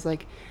think that is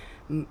like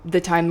the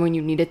time when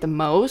you need it the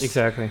most.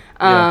 Exactly.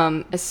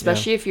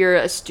 Especially if you're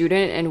a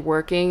student and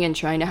working and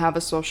trying to have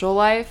a social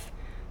life.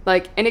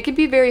 And it can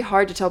be very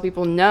hard to tell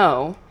people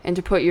no and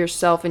to put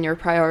yourself and your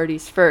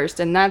priorities first.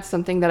 And that's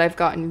something that I've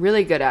gotten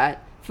really good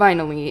at,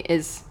 finally,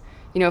 is,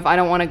 if I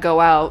don't want to go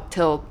out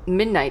till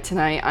midnight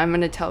tonight, I'm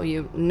going to tell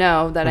you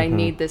no, that I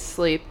need this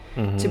sleep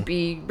to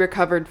be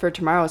recovered for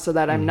tomorrow so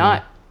that I'm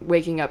not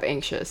waking up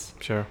anxious.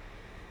 Sure.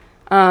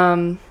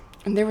 And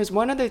there was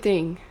one other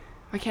thing.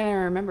 Why can't I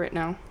remember it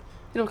now?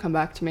 It'll come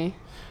back to me.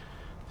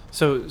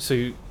 So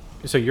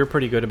you're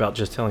pretty good about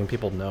just telling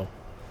people no.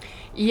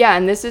 Yeah,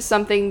 and this is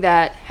something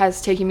that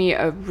has taken me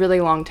a really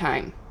long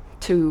time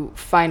to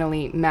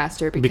finally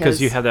master,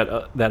 because you have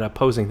that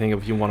opposing thing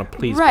of you want to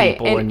please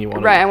people and you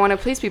want I want to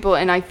please people,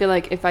 and I feel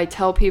like if I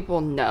tell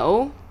people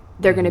no,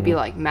 they're going to be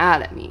like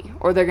mad at me,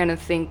 or they're going to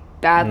think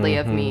badly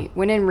of me,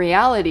 when in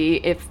reality,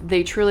 if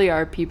they truly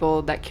are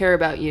people that care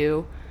about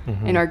you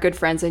and are good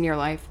friends in your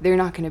life, they're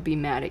not going to be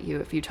mad at you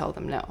if you tell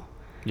them no.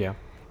 Yeah.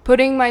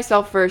 Putting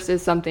myself first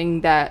is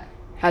something that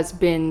has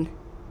been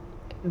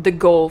the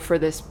goal for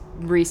this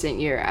recent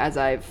year, as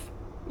I've,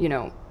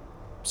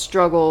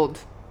 struggled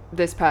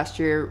this past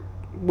year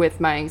with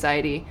my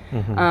anxiety.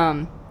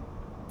 And,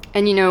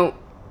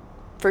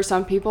 for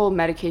some people,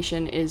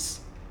 medication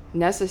is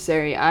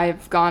necessary.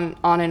 I've gone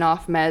on and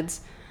off meds.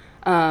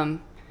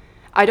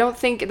 I don't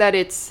think that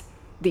it's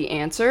the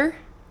answer,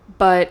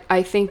 but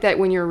I think that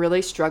when you're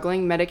really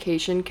struggling,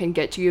 medication can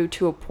get you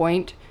to a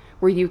point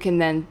where you can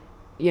then,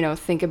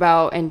 think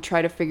about and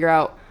try to figure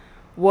out,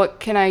 what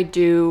can I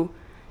do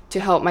to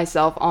help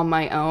myself on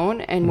my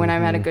own? And when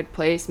I'm at a good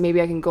place,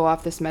 maybe I can go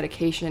off this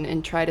medication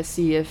and try to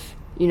see if,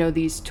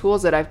 these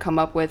tools that I've come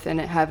up with and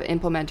have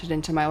implemented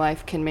into my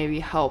life can maybe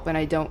help, and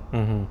I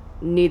don't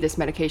need this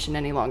medication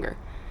any longer.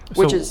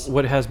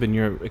 What has been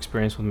your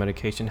experience with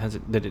medication?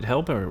 Did it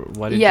help, or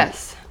why did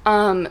Yes.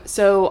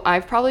 So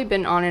I've probably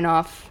been on and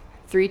off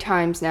 3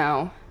 times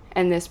now.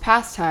 And this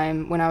past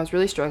time, when I was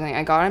really struggling,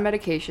 I got on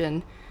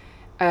medication.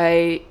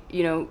 I,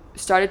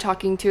 started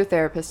talking to a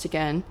therapist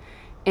again,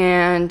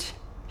 and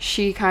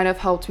she kind of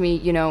helped me,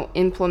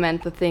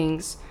 implement the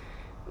things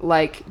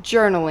like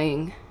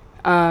journaling,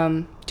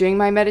 doing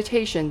my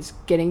meditations,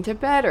 getting to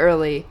bed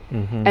early.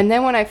 And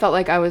then when I felt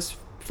like I was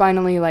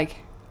finally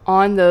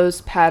on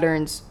those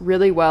patterns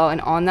really well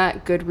and on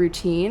that good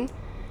routine,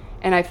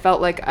 and I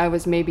felt like I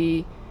was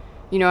maybe,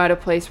 at a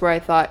place where I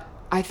thought,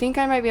 I think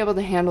I might be able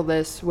to handle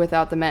this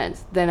without the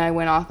meds, then I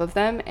went off of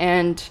them,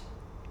 and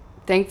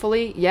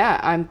thankfully, yeah,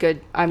 I'm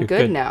good. I'm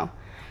good now.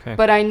 Okay.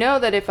 But I know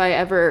that if I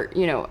ever,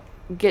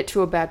 get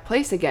to a bad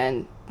place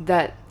again,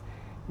 that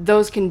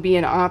those can be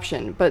an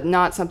option, but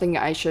not something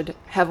I should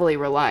heavily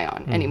rely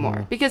on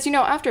anymore. Because,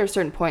 after a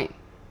certain point,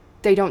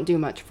 they don't do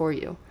much for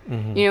you.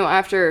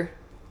 After,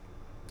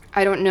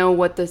 I don't know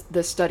what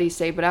the studies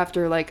say, but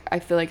after, I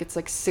feel like it's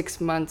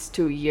 6 months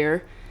to a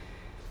year,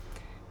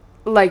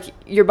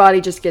 your body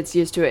just gets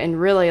used to it, and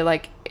really,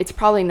 it's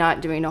probably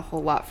not doing a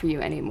whole lot for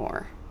you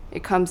anymore.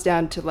 It comes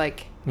down to,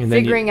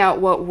 figuring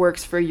out what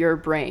works for your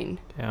brain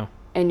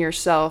and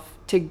yourself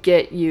to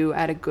get you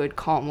at a good,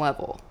 calm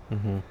level.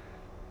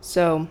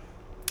 So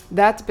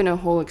that's been a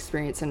whole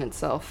experience in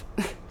itself,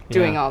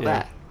 doing all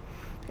that.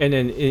 And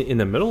then in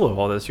the middle of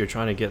all this, you're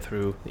trying to get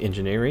through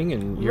engineering,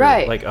 and you're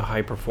a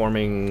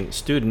high-performing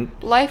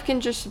student. Life can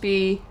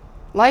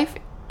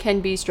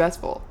be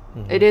stressful.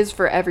 It is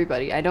for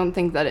everybody. I don't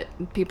think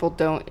that people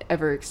don't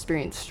ever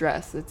experience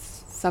stress.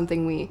 It's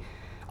something we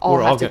all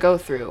have to go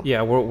through.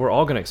 Yeah, we're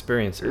all going to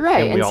experience it.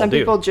 Right, and some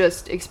people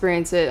just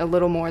experience it a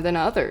little more than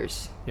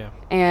others. Yeah.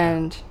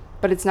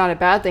 But it's not a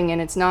bad thing, and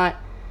it's not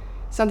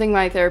something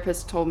my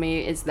therapist told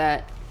me, is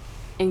that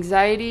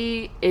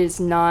anxiety is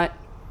not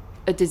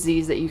a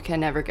disease that you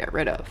can never get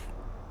rid of.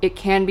 It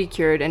can be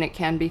cured and it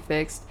can be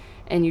fixed,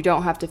 and you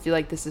don't have to feel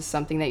like this is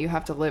something that you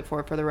have to live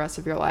for the rest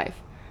of your life,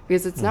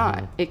 because it's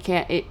not.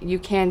 You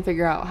can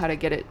figure out how to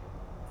get it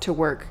to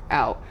work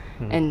out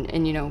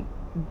and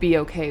be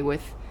okay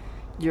with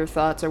your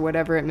thoughts or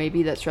whatever it may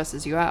be that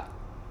stresses you out.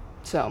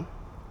 So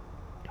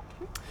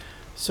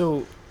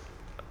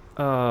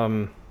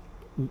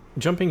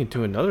jumping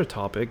into another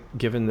topic,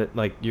 given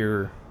that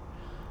you're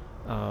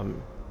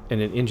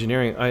in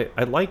engineering,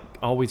 I like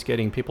always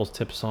getting people's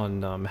tips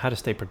on how to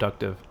stay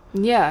productive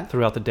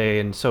throughout the day.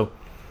 And so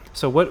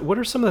what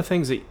are some of the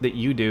things that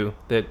you do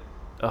that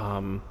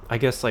I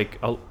guess like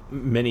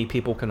many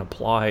people can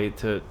apply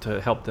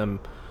to help them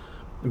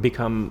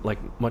become like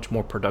much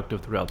more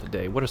productive throughout the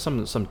day? What are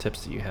some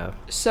tips that you have?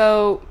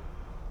 So,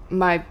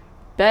 my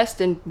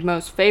best and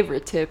most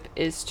favorite tip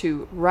is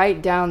to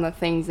write down the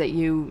things that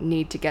you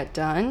need to get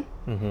done.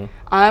 Mm-hmm.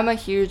 I'm a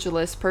huge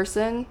list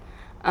person.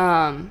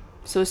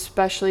 So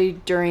especially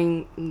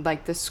during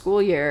like the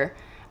school year,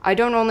 I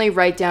don't only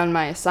write down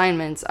my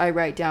assignments, I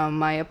write down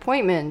my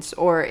appointments,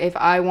 or if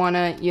I want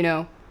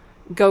to,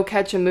 go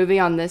catch a movie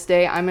on this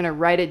day, I'm going to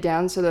write it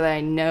down so that I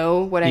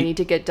know what I need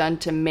to get done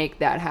to make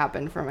that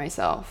happen for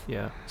myself.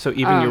 Yeah. So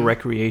even your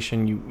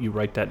recreation, you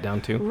write that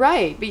down too?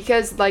 Right,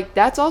 because like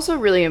that's also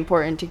really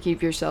important to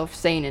keep yourself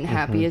sane and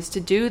happy, is to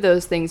do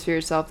those things for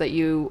yourself that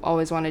you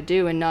always want to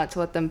do and not to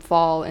let them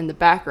fall in the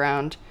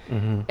background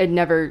and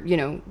never,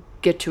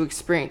 get to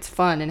experience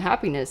fun and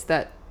happiness,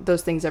 that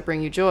those things that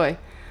bring you joy.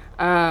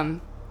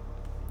 I'm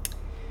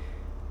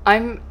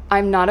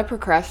not a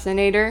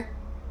procrastinator.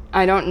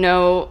 I don't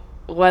know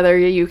whether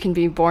you can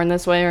be born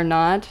this way or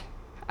not.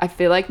 I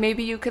feel like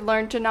maybe you could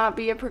learn to not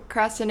be a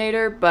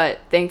procrastinator, but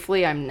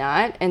thankfully I'm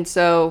not. And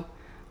so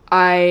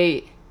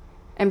I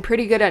am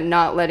pretty good at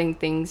not letting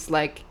things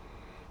like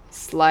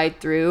slide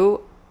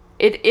through.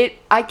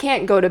 I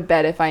can't go to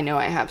bed if I know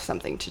I have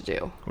something to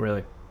do.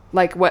 Really?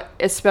 Like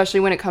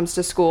especially when it comes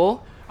to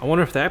school. I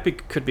wonder if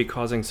that could be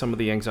causing some of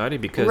the anxiety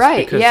because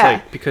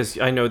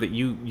I know that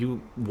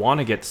you want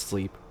to get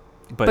sleep,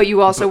 but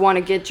you also want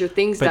to get your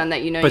things done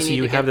that you need to get done. But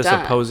you have this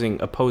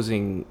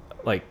opposing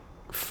like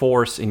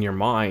force in your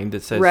mind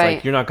that says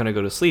like you're not going to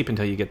go to sleep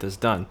until you get this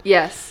done.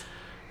 Yes.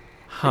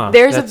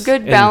 There's a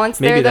good balance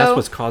there, though. Maybe that's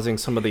what's causing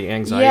some of the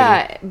anxiety.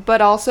 Yeah, but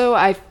also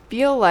I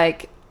feel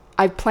like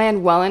I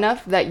planned well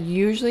enough that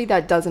usually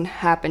that doesn't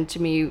happen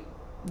to me.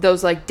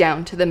 Those like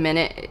down to the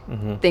minute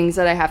things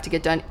that I have to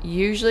get done,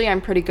 usually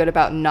I'm pretty good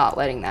about not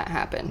letting that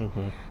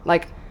happen.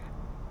 Like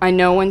I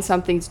know when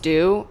something's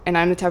due, and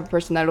I'm the type of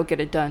person that'll get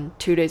it done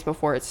 2 days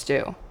before it's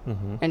due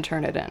and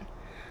turn it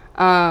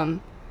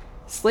in.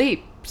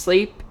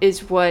 Sleep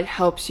is what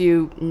helps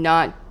you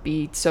not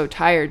be so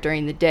tired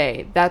during the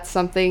day. That's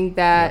something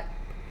that,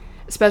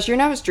 especially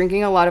when I was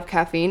drinking a lot of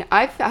caffeine,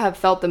 I have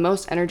felt the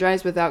most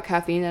energized without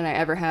caffeine than I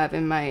ever have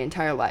in my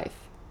entire life.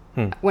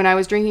 When I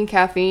was drinking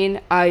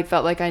caffeine, I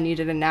felt like I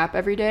needed a nap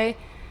every day.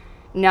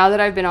 Now that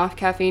I've been off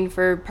caffeine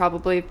for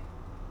probably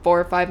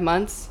 4 or 5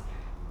 months,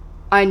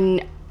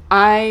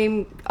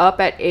 I'm up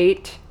at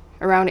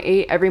around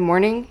 8 every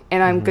morning,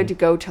 and I'm good to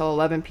go till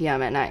 11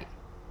 p.m. at night.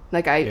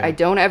 Like I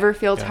don't ever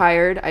feel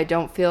tired. I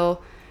don't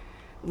feel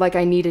like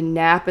I need a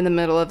nap in the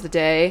middle of the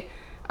day.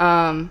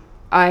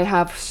 I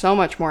have so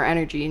much more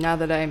energy now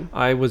that I'm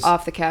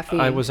off the caffeine.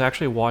 I was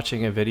actually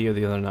watching a video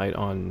the other night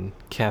on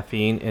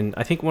caffeine, and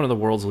I think one of the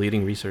world's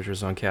leading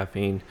researchers on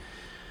caffeine,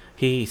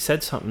 he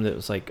said something that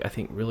was like, I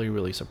think really,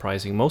 really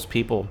surprising. Most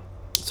people,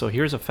 so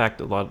here's a fact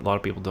that a lot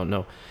of people don't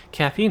know.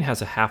 Caffeine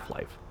has a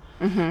half-life.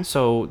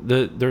 So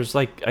there's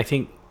like, I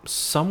think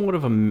somewhat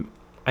of a,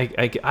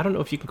 I don't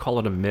know if you can call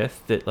it a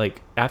myth that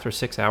like after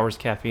 6 hours,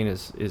 caffeine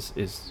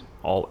is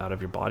all out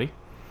of your body.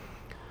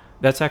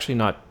 That's actually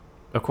not,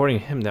 according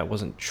to him, that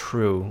wasn't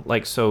true.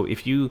 Like, so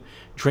if you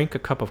drink a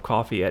cup of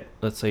coffee at,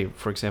 let's say,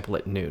 for example,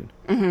 at noon,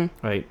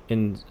 right,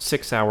 in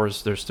 6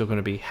 hours, there's still going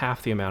to be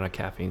half the amount of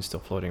caffeine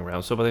still floating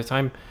around. So by the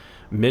time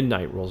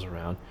midnight rolls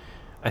around,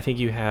 I think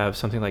you have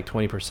something like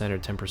 20% or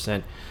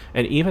 10%.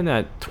 And even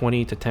that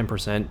 20 to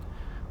 10%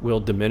 will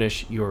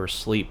diminish your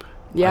sleep,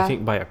 I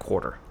think, by a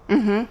quarter.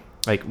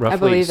 Like, roughly. I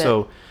believe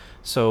it.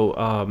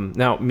 So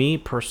now, me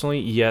personally,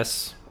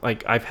 yes,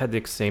 like I've had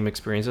the same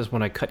experiences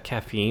when I cut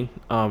caffeine.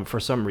 For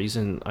some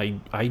reason,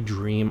 I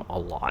dream a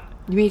lot.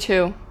 Me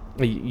too.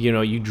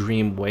 You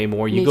dream way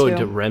more. You go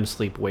into REM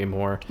sleep way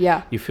more.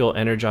 Yeah. You feel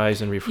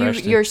energized and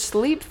refreshed. Your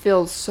sleep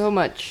feels so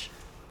much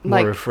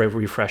more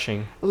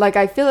refreshing. Like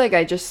I feel like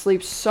I just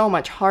sleep so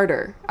much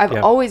harder. I've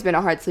always been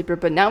a hard sleeper,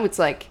 but now it's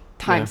like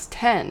times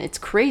 10. It's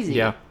crazy.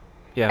 Yeah.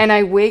 And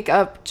I wake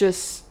up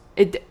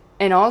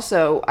and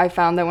also I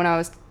found that when I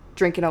was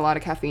drinking a lot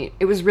of caffeine,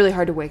 it was really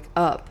hard to wake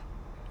up.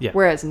 Yeah.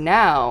 Whereas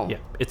now,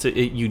 I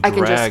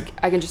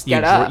can just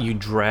get up. You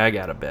drag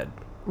out of bed.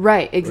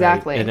 Right.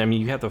 Exactly. Right? And I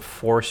mean, you have to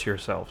force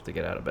yourself to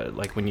get out of bed.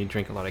 Like when you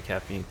drink a lot of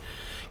caffeine.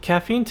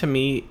 Caffeine to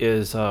me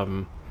is,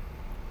 I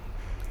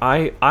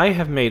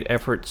have made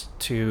efforts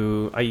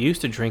I used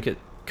to drink it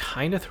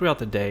kind of throughout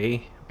the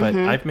day, but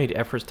I've made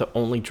efforts to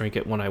only drink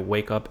it when I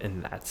wake up,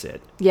 and that's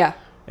it. Yeah.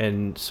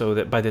 And so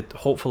that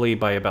hopefully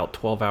by about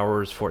 12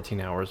 hours,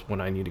 14 hours when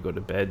I need to go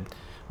to bed,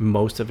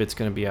 most of it's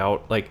going to be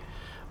out. Like,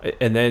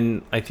 and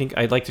then I think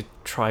I'd like to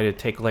try to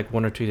take like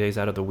 1 or 2 days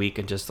out of the week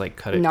and just like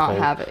cut it cold.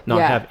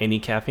 Not have any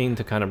caffeine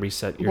to kind of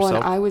reset yourself.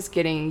 Well, I was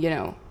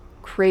getting,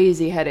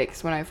 crazy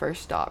headaches when I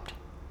first stopped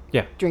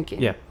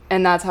drinking. Yeah.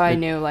 And that's how I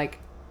knew, like,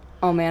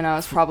 oh man, I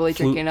was probably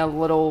drinking a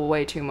little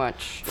way too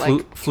much.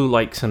 Like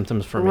flu-like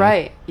symptoms for me.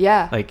 Right.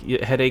 Yeah. Like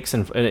headaches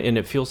and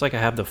it feels like I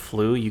have the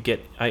flu.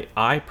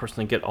 I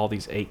personally get all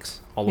these aches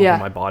all over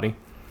my body.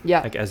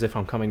 Yeah. Like as if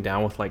I'm coming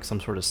down with like some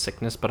sort of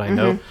sickness, but I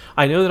know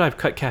that I've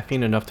cut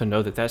caffeine enough to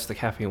know that that's the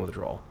caffeine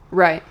withdrawal.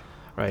 Right.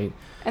 right?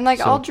 And like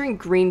So- I'll drink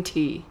green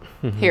tea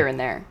Mhm. here and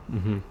there.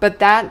 Mm-hmm. But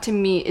that to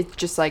me it's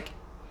just like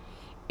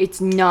it's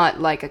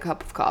not like a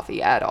cup of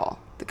coffee at all.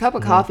 The cup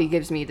of Mhm. coffee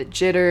gives me the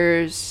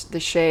jitters, the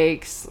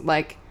shakes,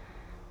 like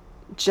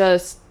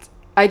just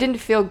I didn't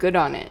feel good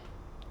on it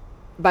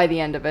by the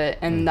end of it,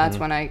 and that's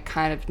Mhm. when I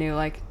kind of knew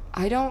like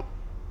I don't,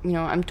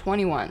 I'm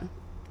 21.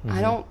 I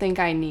Mhm. don't think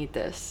I need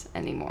this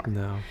anymore.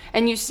 No.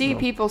 And you see No.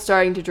 people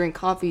starting to drink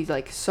coffee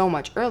like so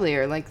much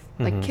earlier, like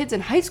Mhm. kids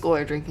in high school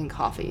are drinking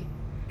coffee.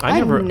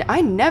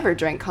 I never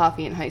drank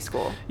coffee in high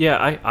school.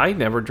 Yeah, I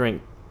never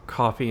drank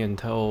coffee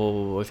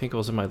until I think it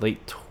was in my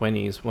late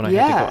 20s when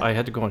Yeah. I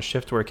had to go on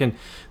shift work. And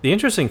the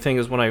interesting thing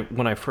is when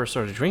I first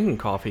started drinking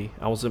coffee,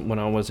 when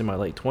I was in my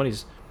late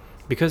 20s,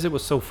 because it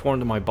was so foreign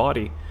to my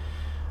body,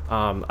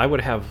 I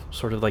would have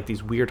sort of like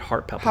these weird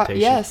heart palpitations.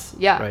 Yes,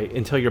 yeah. Right,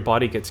 until your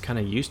body gets kind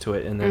of used to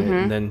it, and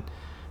then Mhm.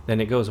 then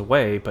it goes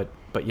away. But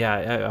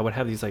yeah, I would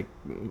have these like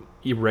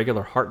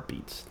irregular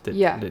heartbeats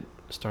that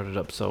started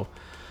up. So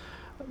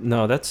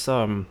no, that's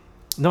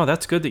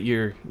good that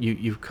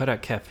you've cut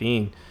out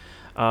caffeine.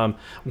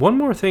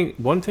 One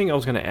thing I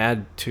was going to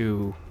add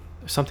to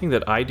something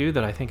that I do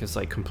that I think is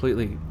like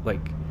completely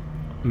like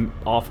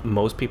off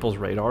most people's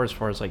radar as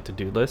far as like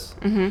to-do lists.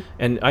 Mm-hmm.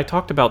 And I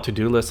talked about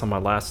to-do lists on my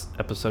last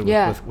episode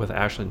with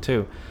Ashlyn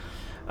too.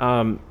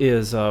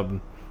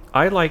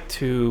 I like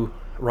to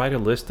write a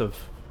list of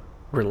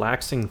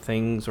relaxing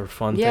things or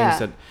fun Yeah.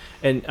 things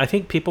and I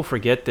think people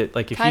forget that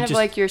like if Kind you of just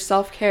like your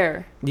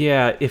self-care.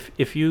 yeah,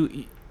 if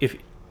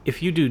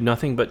you do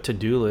nothing but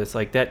to-do lists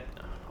like that,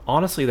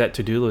 honestly, that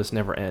to-do list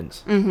never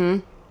ends. Mm-hmm.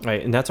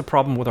 Right, and that's a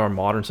problem with our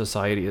modern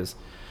society. Is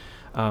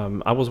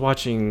I was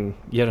watching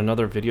yet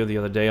another video the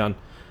other day on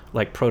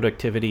like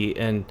productivity,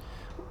 and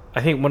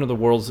I think one of the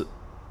world's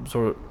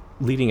sort of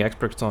leading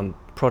experts on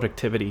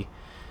productivity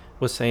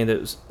was saying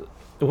that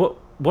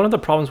one of the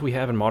problems we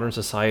have in modern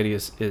society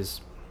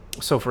is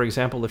so for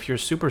example, if you're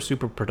super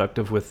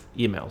productive with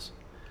emails,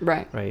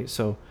 right?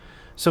 So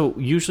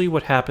usually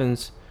what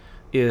happens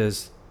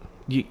is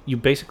you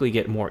basically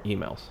get more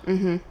emails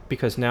Mm-hmm.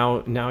 because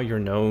now you're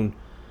known,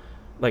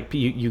 like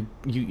you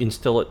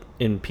instill it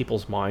in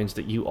people's minds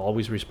that you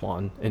always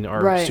respond and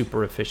are Right.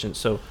 super efficient.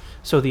 So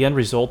the end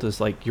result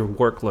is like your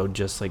workload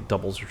just like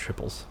doubles or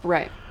triples.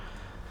 Right.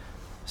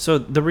 So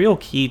the real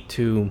key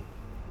to,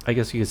 I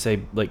guess you could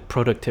say, like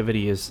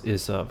productivity is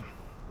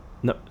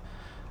no,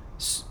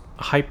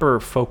 hyper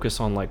focus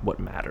on like what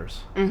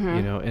matters.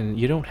 Mm-hmm. And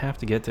you don't have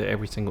to get to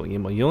every single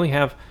email. You only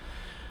have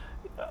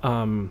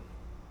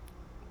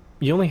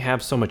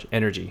so much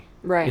energy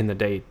Right. in the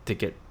day to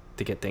get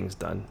things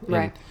done.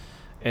 Right.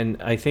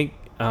 And I think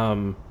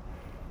I've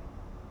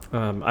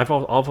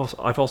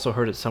also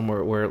heard it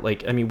somewhere where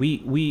like I mean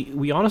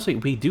we honestly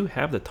we do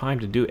have the time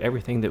to do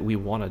everything that we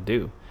want to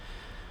do.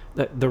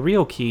 The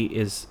real key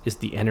is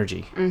the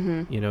energy.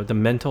 Mm-hmm. The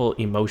mental,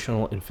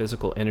 emotional, and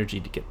physical energy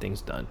to get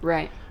things done.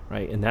 Right.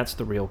 Right, and that's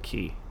the real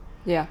key.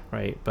 Yeah.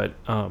 Right, but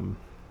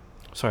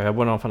sorry, I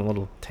went off on a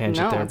little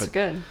tangent No, there. it's But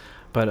good.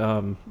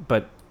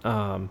 but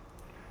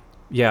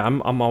yeah,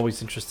 I'm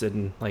always interested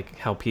in like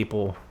how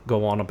people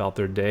go on about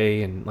their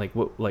day and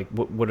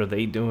what are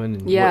they doing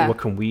and Yeah. what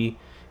can we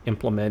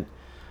implement.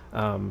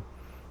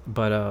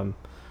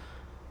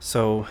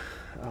 So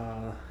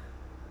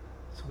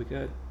we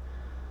good.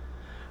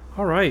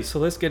 All right, so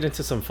let's get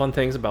into some fun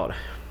things about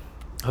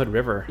Hood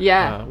River.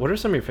 Yeah. What are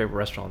some of your favorite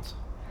restaurants?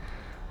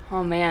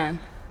 Oh man.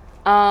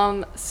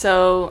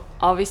 So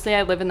obviously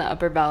I live in the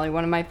Upper Valley.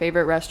 One of my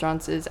favorite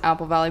restaurants is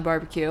Apple Valley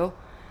Barbecue.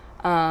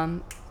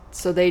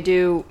 So they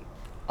do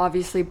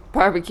obviously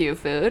barbecue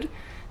food.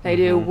 They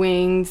do Mhm.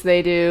 wings,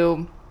 they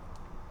do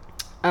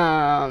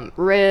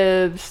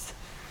ribs,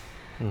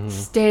 Mhm.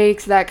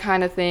 steaks, that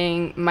kind of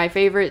thing. My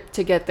favorite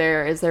to get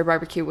there is their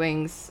barbecue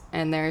wings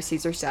and their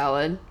Caesar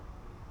salad.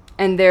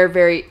 And they're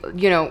very,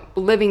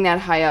 living that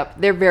high up,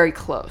 they're very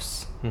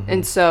close. Mhm.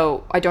 And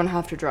so I don't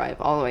have to drive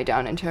all the way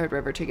down into Hood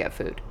River to get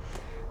food.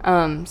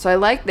 So I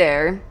like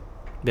there.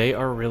 They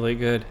are really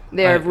good.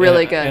 They are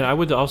really good. And I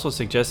would also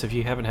suggest if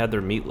you haven't had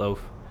their meatloaf,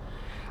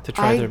 to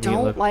try I their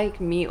don't meatloaf. like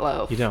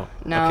meatloaf. You don't?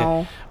 No.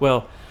 Okay.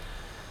 Well,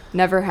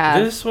 Never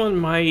have. this one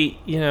might,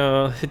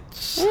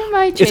 it's It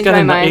might it's change got my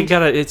a mind.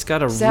 it's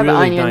got a Does it have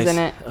really onions nice.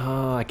 in it?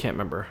 Oh, I can't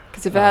remember.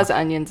 Because if it has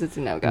onions, it's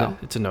a no-go. No,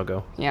 it's a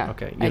no-go. Yeah.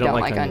 Okay. I don't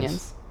like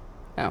onions.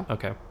 No.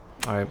 Okay.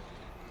 All right.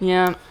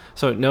 Yeah.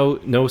 So no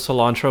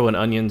cilantro and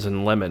onions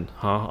and lemon,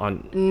 huh?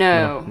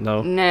 No.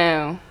 No.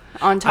 No.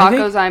 On I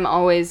think- tacos, I'm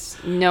always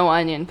no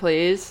onion,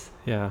 please.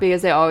 Yeah.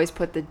 Because they always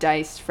put the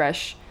diced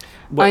fresh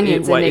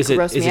onions and they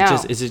gross me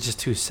out. Is it just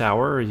too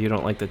sour, or you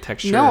don't like the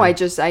texture? No, I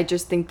just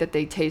think that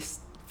they taste.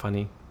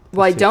 Funny.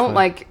 Well, I Tastes don't funny.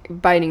 like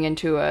biting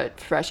into a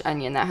fresh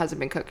onion that hasn't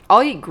been cooked.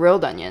 I'll eat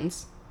grilled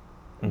onions,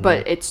 Mhm.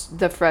 but it's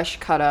the fresh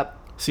cut up.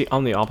 See,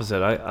 I'm the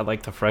opposite. I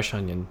like the fresh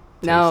onion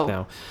taste No.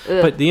 now.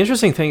 Ugh. But the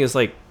interesting thing is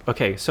like,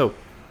 okay, so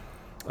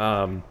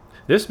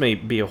this may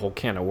be a whole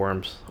can of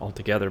worms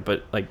altogether,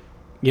 but like,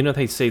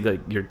 they say that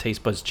your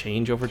taste buds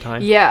change over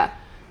time. Yeah,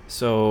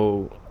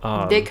 So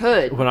they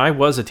could. when I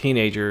was a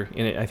teenager,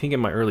 and I think in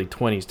my early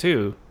 20s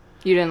too,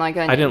 You didn't like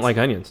onions? I didn't like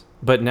onions,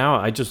 but now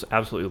I just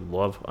absolutely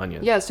love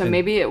onions. Yeah, so And,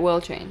 maybe it will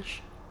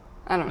change.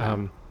 I don't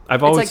know. I've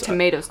It's always like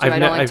tomatoes, too. I've I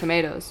don't ne- like I've-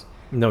 tomatoes.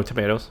 No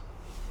tomatoes.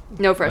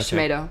 No fresh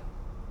Okay. tomato.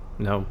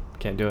 No,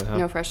 can't do it. Huh?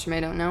 No fresh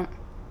tomato, no.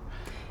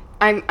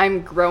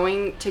 I'm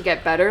growing to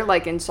get better.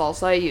 Like in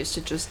salsa, I used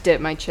to just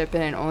dip my chip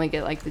in and only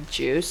get like the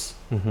juice.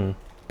 Mm-hmm.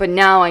 But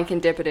now I can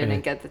dip it in Okay.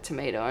 and get the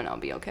tomato, and I'll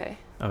be okay.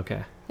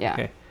 Okay. Yeah.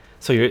 Okay.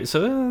 So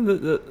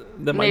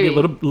that might be a Maybe.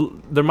 little.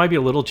 There might be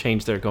a little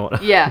change there going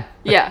on. Yeah,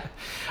 yeah.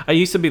 I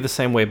used to be the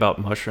same way about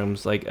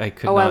mushrooms. Like I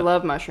could Oh, not. I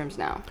love mushrooms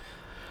now.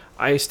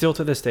 I still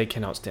to this day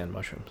cannot stand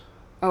mushrooms.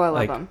 Oh, I love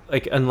like them.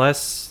 like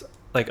unless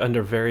like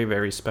under very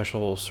very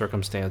special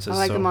circumstances. I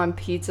like so them on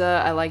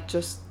pizza. I like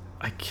just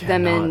I cannot.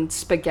 them in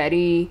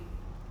spaghetti.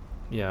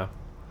 Yeah.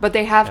 But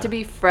they have to Yeah.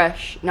 be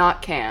fresh,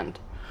 not canned.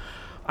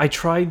 I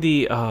tried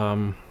the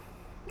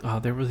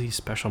there were these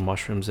special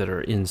mushrooms that are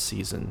in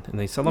season, and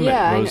they sell them Yeah,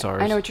 at I know-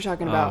 Rosars. I know what you're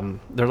talking about.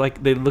 They're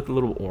like they look a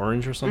little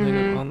orange or something.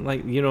 Mhm. On,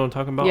 like you know what I'm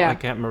talking about. Yeah. I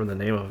can't remember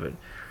the name of it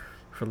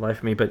for the life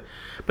of me, but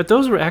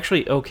those were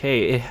actually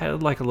okay. It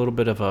had like a little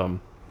bit of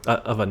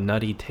a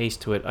nutty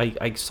taste to it. I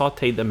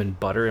sautéed them in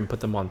butter and put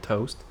them on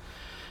toast,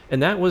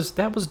 and that was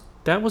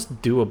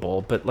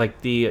doable. But like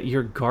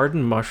your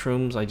garden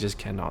mushrooms, I just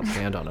cannot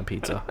stand on a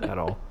pizza at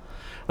all.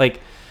 Like.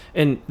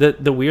 And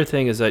the weird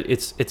thing is that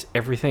it's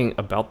everything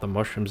about the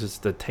mushrooms. It's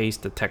the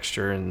taste, the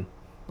texture, and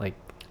like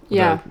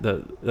Yeah.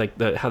 the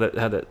how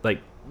that like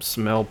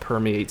smell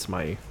permeates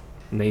my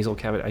nasal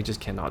cavity. I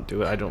just cannot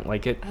do it. I don't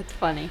like it. That's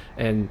funny.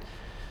 And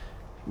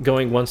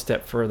going one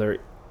step further,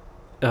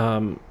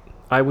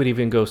 I would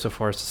even go so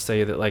far as to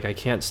say that like I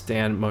can't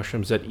stand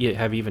mushrooms that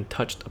have even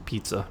touched a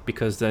pizza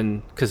because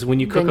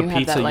when you cook Then a you have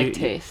pizza that, like, you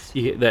taste.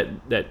 you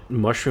get that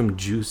mushroom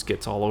juice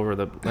gets all over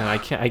and I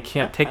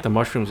can't take the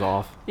mushrooms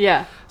off.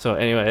 Yeah. So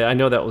anyway, I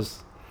know that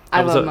was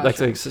I love that's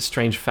like mushrooms. a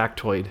strange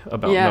factoid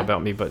about Yeah.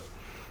 about me, but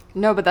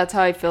No, but that's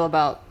how I feel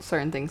about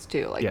certain things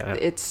too. Like Yeah.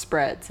 it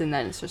spreads and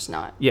then it's just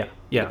not yeah.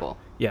 eatable.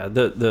 Yeah,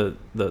 the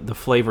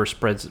flavor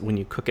spreads when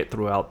you cook it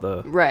throughout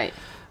the Right.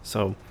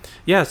 So,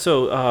 yeah.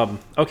 So,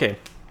 okay,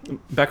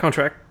 back on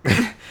track.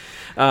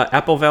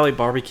 Apple Valley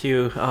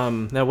Barbecue.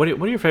 Now, what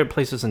are your favorite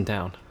places in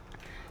town?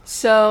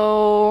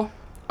 So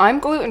I'm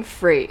gluten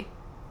free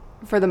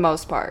for the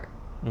most part.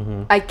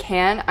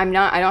 Mm-hmm. I'm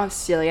not, I don't have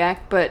celiac,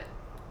 but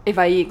if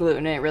I eat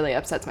gluten, it really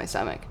upsets my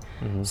stomach.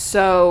 Mm-hmm.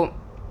 So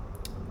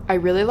I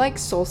really like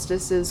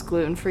Solstice's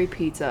gluten free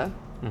pizza.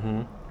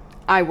 Mm-hmm.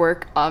 I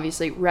work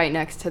obviously right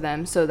next to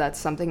them, so that's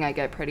something I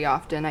get pretty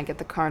often. I get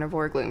the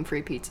carnivore gluten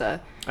free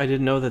pizza. I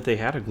didn't know that they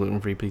had a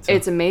gluten-free pizza.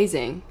 It's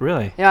amazing.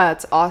 Really? Yeah,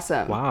 it's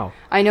awesome. Wow.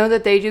 I know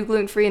that they do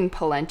gluten free and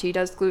Palenti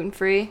does gluten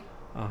free.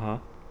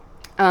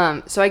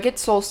 Uh-huh. So I get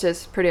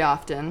Solstice pretty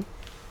often,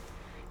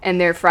 and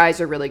their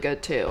fries are really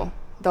good too.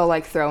 They'll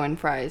like throw in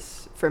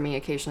fries for me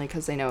occasionally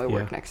because they know I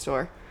work Yeah. next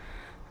door.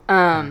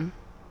 And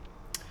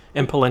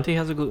Palenti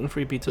has a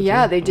gluten-free pizza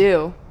Yeah, too? they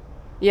do.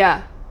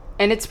 Yeah,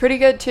 and it's pretty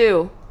good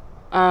too.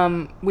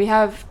 We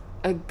have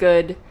a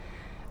good,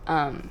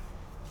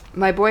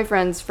 my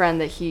boyfriend's friend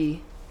that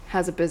he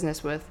has a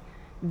business with,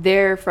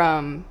 they're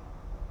from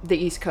the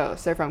East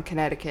Coast. They're from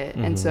Connecticut.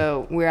 Mhm. And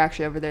so we were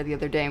actually over there the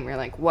other day and we were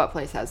like, what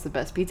place has the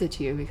best pizza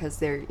to you? Because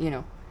they're,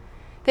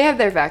 they have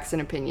their facts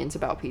and opinions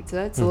about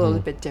pizza. It's a little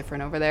Mhm. bit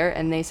different over there.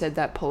 And they said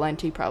that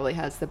Palenti probably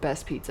has the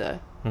best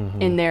pizza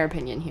Mhm. in their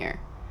opinion here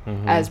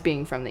Mhm. as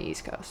being from the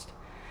East Coast.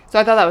 So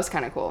I thought that was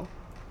kind of cool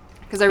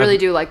because I really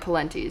do like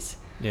Palenti's.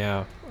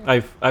 Yeah,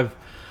 I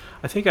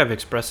think I've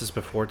expressed this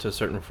before to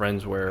certain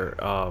friends where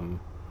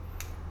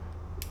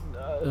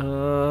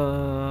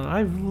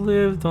I've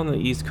lived on the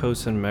East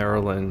Coast in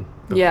Maryland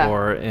Yeah.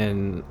 before,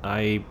 and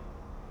I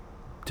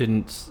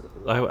didn't.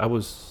 I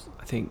was.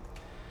 I think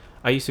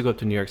I used to go up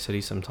to New York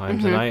City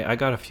sometimes, and I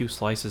got a few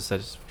slices at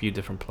a few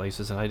different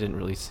places, and I didn't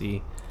really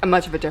see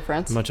Much of a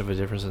difference. much of a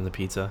difference in the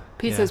pizza.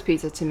 Pizza's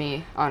pizza to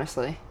me,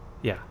 honestly.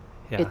 Yeah,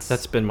 yeah. It's-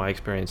 That's been my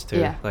experience too.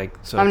 Yeah. Like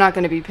so. I'm not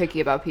going to be picky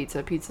about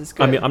pizza. Pizza's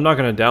good. I mean, I'm not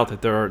going to doubt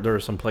that there are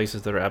some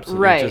places that are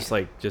absolutely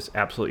Right. just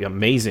absolutely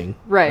amazing.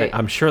 Right. Like,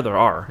 I'm sure there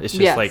are. It's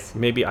just Yes. like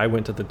maybe I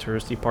went to the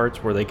touristy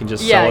parts where they can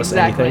just yeah, sell us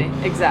exactly.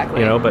 anything.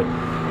 Exactly.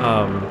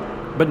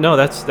 But no,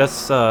 that's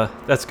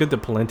good. The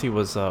Palenti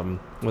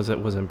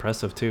was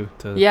impressive too.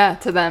 Yeah,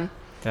 to them.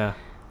 Yeah.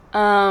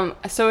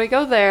 So we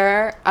go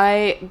there.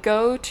 I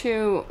go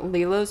to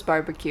Lilo's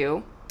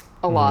Barbecue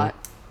a lot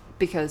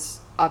because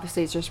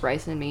obviously it's just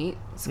rice and meat.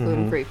 It's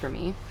gluten free for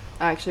me.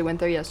 I actually went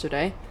there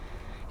yesterday,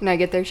 and I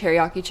get their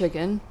teriyaki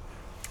chicken,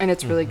 and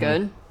it's really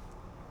good.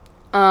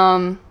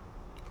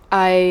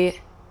 I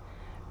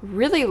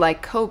really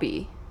like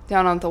Kobe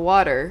down on the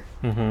water,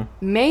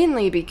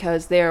 mainly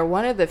because they are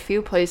one of the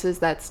few places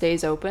that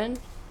stays open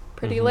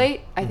pretty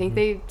late. I think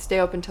they stay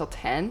open till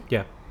 10.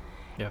 Yeah.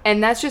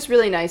 And that's just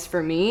really nice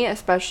for me,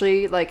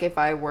 especially like if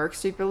I work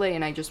super late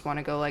and I just want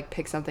to go like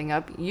pick something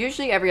up.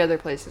 Usually every other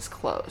place is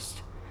closed.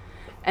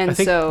 And I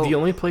think so the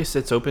only place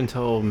that's open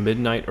till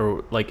midnight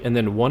or like and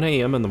then 1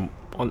 a.m.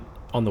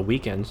 on the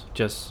weekends,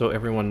 just so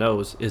everyone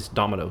knows, is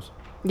Domino's.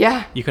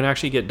 yeah. You can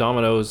actually get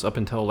Domino's up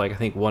until like I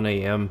think 1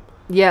 a.m.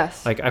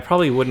 Yes. Like, I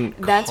probably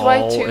wouldn't That's call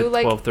why too, at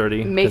like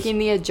 12:30. making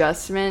the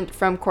adjustment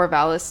from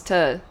Corvallis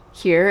to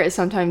here is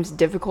sometimes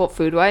difficult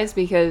food wise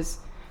because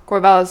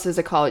Corvallis is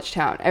a college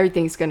town.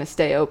 Everything's gonna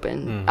stay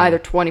open either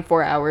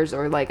 24 hours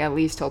or like at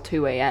least till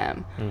 2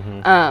 a.m.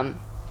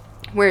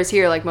 Whereas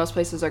here, like most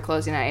places are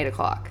closing at 8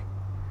 o'clock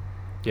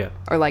Yeah.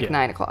 or like Yeah.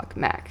 9 o'clock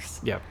max.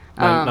 Yeah.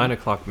 9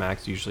 o'clock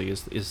max usually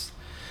is.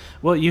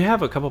 Well, you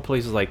have a couple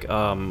places like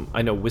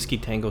I know Whiskey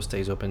Tango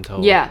stays open till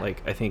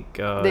like I think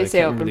They I stay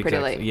can't open remember the pretty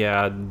exact- late.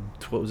 Yeah,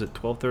 what was it?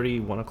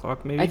 12:30, 1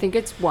 o'clock maybe. I think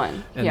it's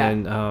 1. And yeah.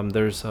 then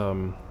there's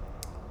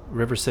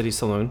River City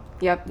Saloon.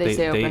 Yep, they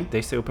stay open.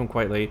 They stay open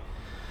quite late.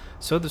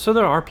 So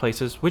there are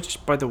places.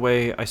 Which, by the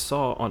way, I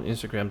saw on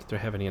Instagram that they're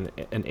having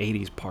an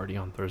 80s party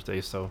on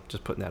Thursday. So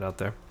just putting that out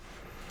there.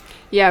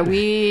 Yeah,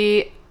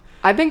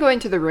 I've been going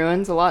to the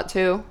Ruins a lot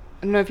too.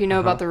 I don't know if you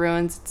know about the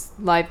Ruins. It's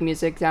live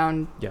music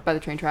down by the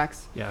train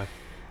tracks. Yeah.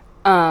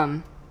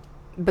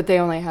 But they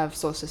only have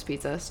Solstice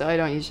Pizza, so I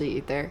don't usually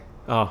eat there.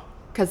 Oh.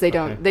 Because they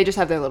don't. They just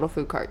have their little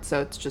food cart,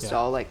 so it's just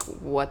all like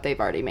what they've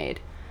already made.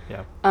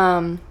 Yeah.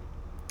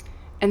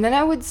 And then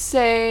I would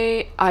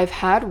say I've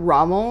had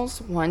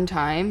Rommel's one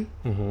time,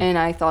 and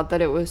I thought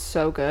that it was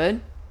so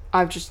good.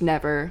 I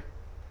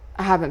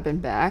haven't been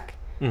back,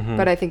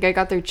 but I think I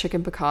got their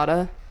chicken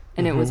piccata,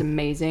 and it was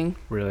amazing.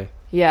 Really?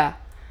 Yeah.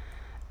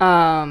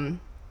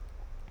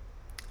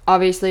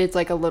 Obviously, it's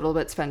like a little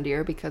bit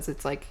spendier because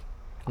it's like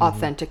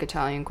authentic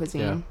Italian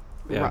cuisine.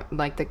 Yeah.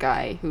 Like the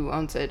guy who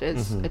owns it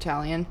is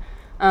Italian.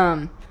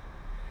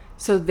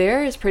 So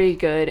there is pretty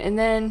good. And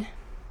then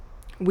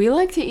we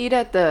like to eat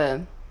at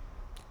the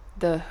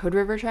Hood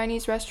River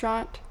Chinese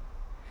restaurant.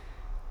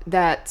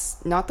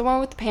 That's not the one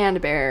with the panda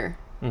bear.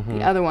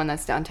 The other one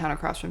that's downtown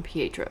across from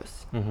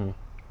Pietro's.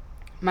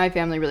 My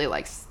family really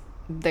likes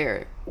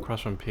their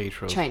across from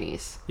Pietro's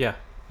Chinese. Yeah,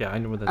 I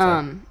know where that's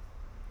at.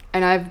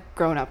 And I've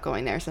grown up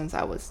going there since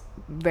I was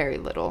very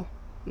little,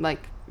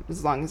 like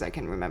as long as I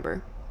can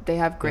remember. They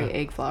have great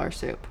egg flour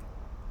soup.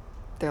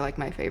 They're like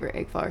my favorite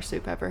egg flour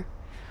soup ever.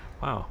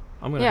 Wow,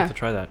 I'm gonna have to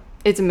try that.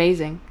 It's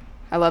amazing.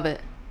 I love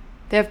it.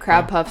 They have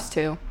crab puffs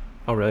too.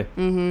 Oh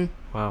really?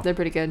 Wow. They're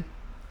pretty good.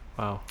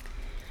 Wow.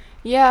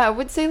 Yeah, I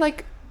would say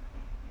like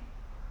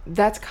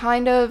that's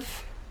kind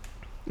of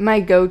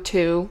my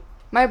go-to.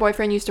 My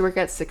boyfriend used to work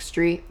at 6th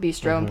Street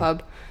Bistro and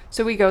Pub,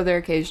 so we go there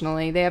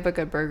occasionally. They have a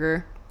good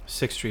burger.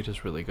 6th Street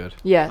is really good.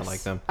 Yes, I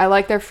like them. I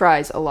like their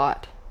fries a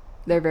lot.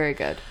 They're very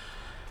good.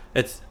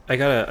 I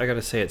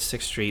gotta say at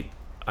 6th Street,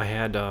 I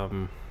had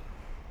I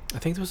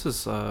think this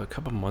was a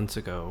couple months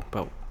ago,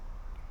 about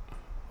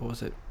what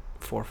was it,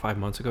 4 or 5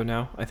 months ago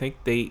now. I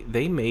think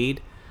they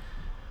made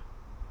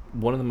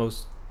one of the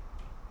most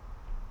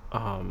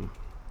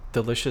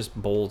delicious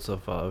bowls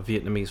of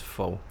Vietnamese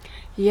pho.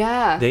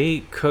 Yeah. They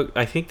cook.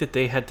 I think that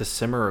they had to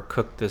simmer or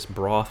cook this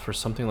broth for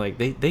something like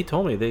they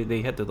told me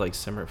they had to like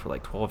simmer it for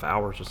like 12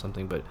 hours or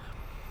something, but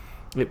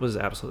it was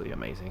absolutely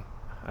amazing.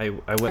 I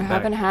went back. I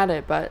haven't had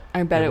it, but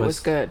I bet it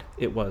was good.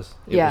 It was.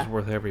 It was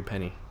worth every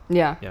penny.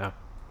 Yeah. Yeah.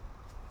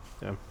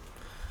 Yeah.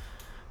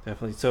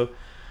 Definitely. So,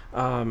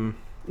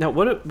 now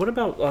what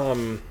about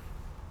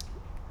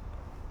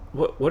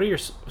what are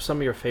some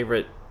of your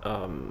favorite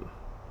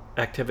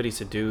activities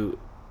to do,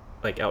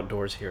 like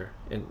outdoors here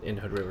in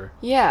Hood River?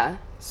 Yeah.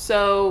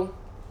 So,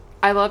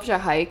 I love to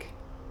hike.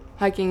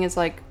 Hiking is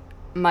like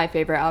my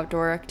favorite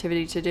outdoor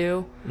activity to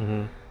do.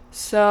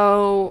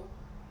 So,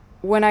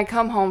 when I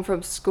come home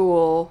from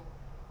school,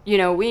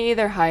 we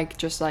either hike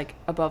just like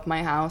above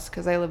my house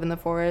because I live in the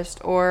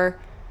forest, or,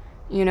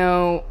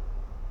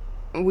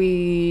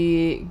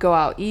 we go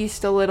out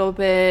east a little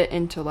bit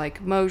into like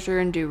Mosier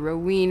and do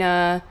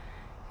Rowena.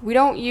 We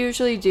don't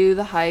usually do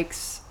the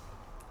hikes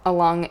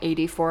along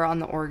 84 on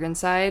the Oregon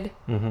side,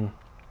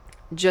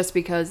 just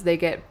because they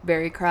get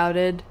very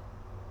crowded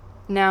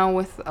now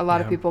with a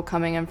lot of people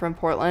coming in from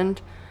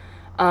Portland.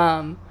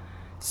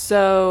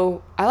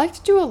 So I like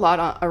to do a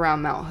lot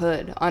around Mount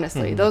Hood,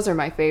 honestly. Those are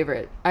my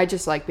favorite. I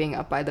just like being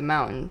up by the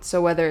mountain.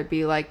 So whether it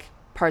be like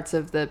parts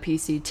of the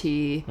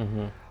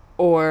PCT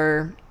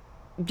or,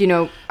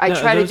 I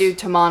try to do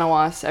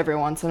Tamanawas every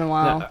once in a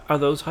while. Now, are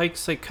those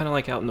hikes like kind of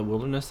like out in the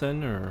wilderness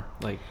then, or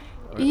like?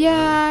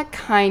 Yeah,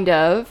 kind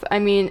of. I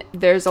mean,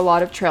 there's a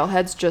lot of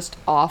trailheads just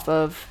off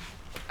of,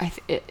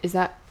 is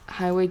that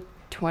Highway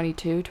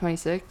 22,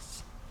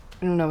 26?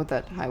 I don't know what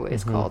that highway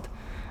is called.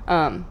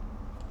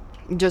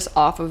 Just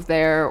off of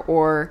there,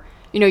 or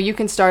you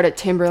can start at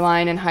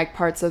Timberline and hike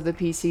parts of the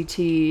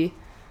PCT.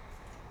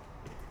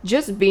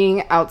 Just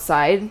being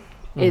outside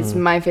is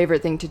my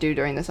favorite thing to do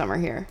during the summer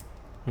here.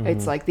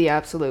 It's like the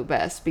absolute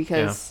best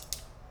because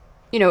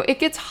it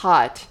gets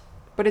hot,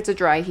 but it's a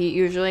dry heat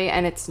usually,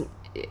 and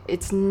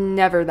it's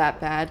never that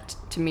bad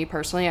to me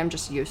personally. I'm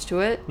just used to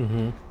it.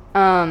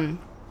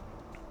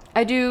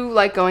 I do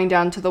like going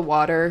down to the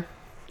water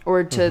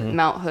or to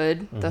Mount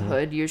Hood, the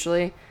Hood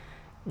usually.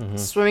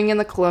 Swimming in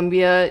the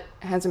Columbia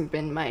hasn't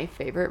been my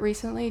favorite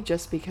recently,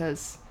 just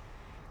because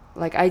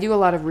like I do a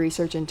lot of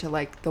research into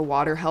like the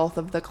water health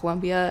of the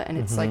Columbia, and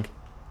it's like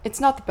it's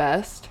not the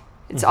best.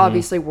 It's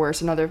obviously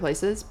worse in other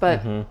places,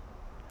 but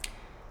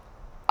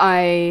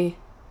I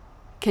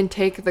can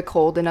take the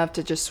cold enough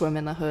to just swim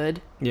in the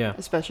hood. Yeah.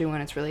 Especially when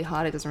it's really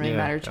hot. It doesn't really Yeah,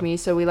 matter to yeah. me.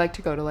 So we like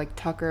to go to like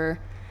Tucker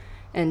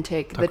and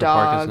take Tucker the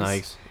dogs. Park is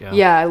nice. Yeah.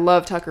 Yeah, I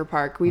love Tucker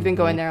Park. We've been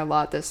going Mhm. there a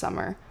lot this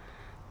summer.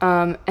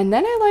 And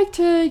then I like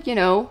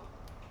to,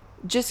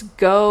 just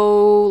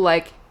go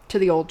like to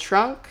the Old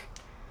Trunk.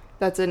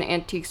 That's an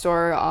antique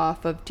store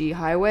off of D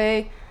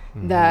Highway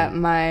that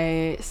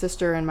my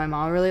sister and my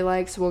mom really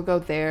like. So we'll go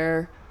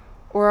there.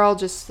 Or I'll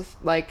just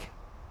like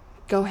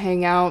go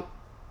hang out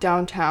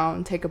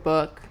downtown, take a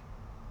book.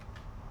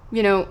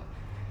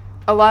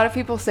 A lot of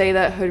people say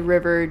that Hood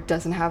River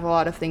doesn't have a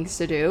lot of things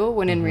to do,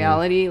 when in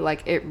reality,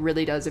 like, it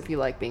really does if you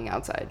like being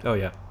outside. Oh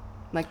yeah.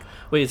 Like,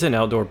 Wait, it's an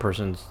outdoor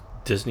person's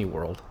Disney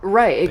World.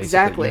 right, basically.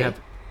 exactly. You have-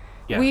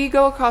 yeah. We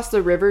go across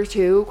the river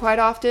too quite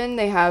often.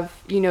 They have,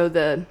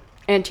 the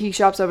antique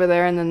shops over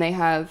there, and then they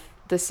have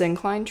the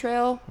Syncline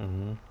Trail.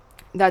 Mhm.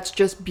 That's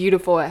just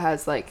beautiful. It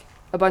has like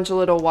a bunch of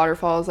little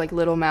waterfalls, like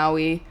Little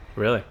Maui.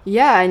 Really?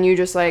 Yeah, and you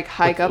just like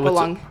hike up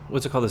along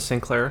What's it called? The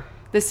Sinclair?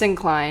 the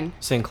Syncline.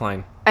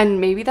 Syncline.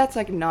 And maybe that's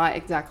like not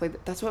exactly,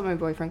 that's what my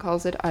boyfriend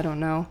calls it. I don't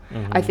know.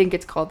 Mhm. I think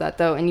it's called that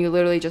though. And you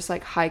literally just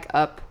like hike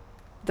up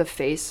the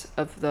face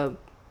of the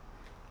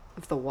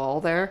wall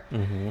there.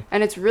 Mhm.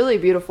 And it's really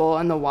beautiful,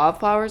 and the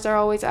wildflowers are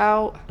always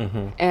out.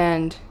 Mhm.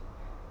 And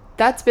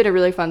that's been a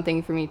really fun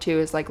thing for me too,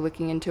 is like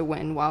looking into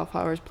when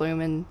wildflowers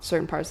bloom in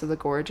certain parts of the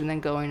gorge and then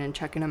going and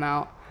checking them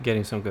out.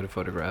 Getting some good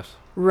photographs.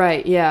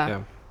 Right, yeah. Yeah.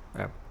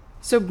 Yeah.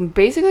 So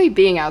basically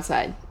being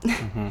outside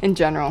Mhm. in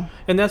general.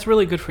 And that's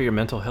really good for your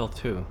mental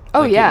health too.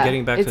 Oh Like, yeah,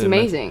 Getting back it's to the men-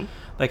 amazing.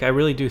 like I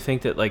really do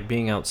think that like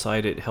being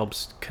outside, it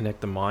helps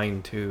connect the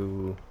mind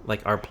to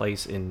like our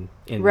place in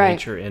Right.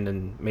 nature and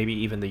in maybe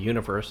even the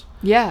universe.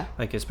 Yeah.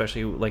 Like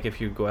especially like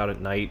if you go out at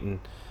night and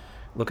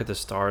look at the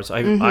stars.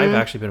 I've Mhm.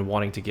 actually been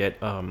wanting to get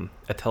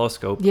a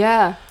telescope.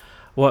 Yeah.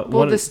 What Well,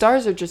 one the of-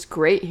 stars are just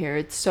great here.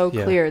 It's so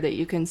Yeah. clear that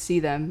you can see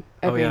them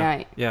every yeah.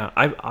 night. Yeah,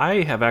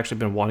 I have actually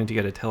been wanting to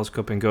get a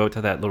telescope and go to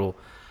that little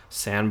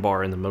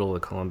sandbar in the middle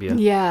of Columbia.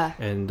 Yeah.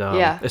 And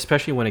Yeah.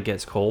 especially when it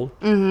gets cold,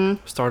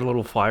 Mm-hmm. start a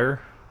little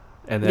fire.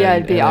 And then, Yeah,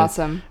 it'd be and then-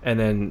 awesome. And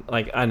then,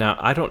 like,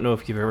 I don't know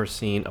if you've ever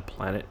seen a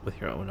planet with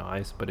your own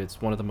eyes, but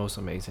it's one of the most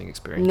amazing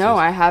experiences. No,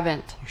 I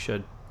haven't. You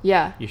should.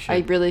 Yeah, You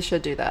I should. really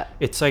should do that.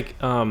 It's like,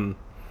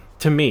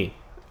 to me,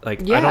 like,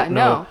 Yeah, I don't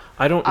know. no.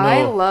 I don't know.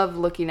 I love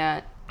looking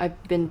at.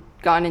 I've been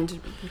gone into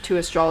to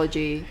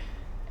astrology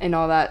and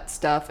all that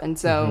stuff, and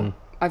so Mhm.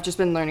 I've just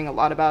been learning a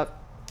lot about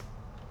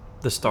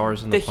the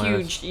stars and the the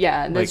planets. huge.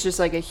 Yeah, that's Like- just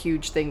like a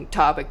huge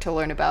topic to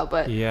learn about,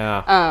 but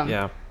Yeah.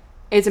 yeah,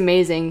 it's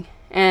amazing.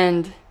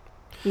 And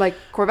like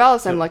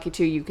Corvallis, I'm So- lucky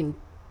too. You can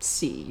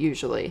see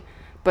usually,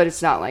 but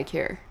it's not like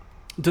here.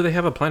 Do they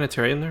have a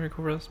planetarium there,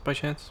 Corvallis, by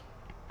chance?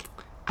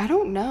 I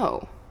don't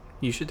know.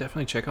 You should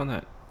definitely check on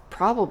that.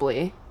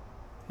 Probably.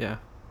 Yeah.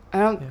 I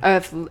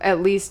don't.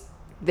 At least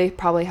they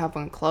probably have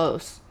one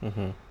close,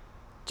 Mm-hmm.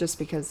 just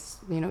because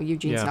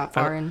Eugene's Yeah, not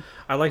far in.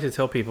 I like to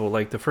tell people,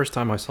 like, the first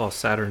time I saw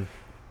Saturn,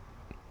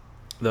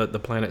 the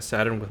planet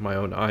Saturn with my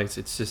own eyes,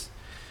 it's just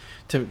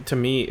to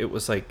me it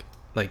was like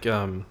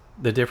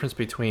the difference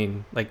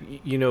between, like,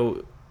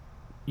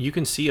 you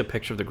can see a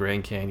picture of the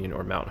Grand Canyon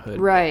or Mount Hood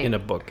Right. in a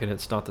book, and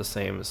it's not the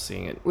same as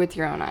seeing it With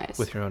your own eyes.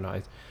 with your own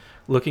eyes.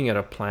 Looking at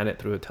a planet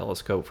through a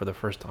telescope for the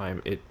first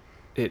time,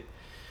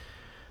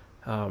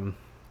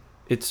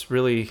 it's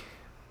really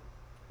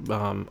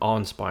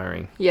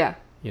awe-inspiring. Yeah.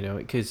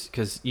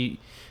 Because you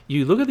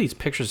look at these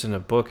pictures in a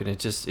book, and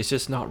it's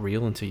just not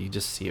real until you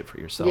just see it for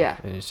yourself. Yeah.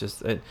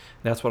 And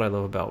that's what I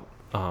love about.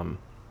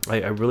 I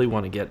really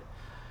want to get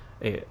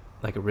a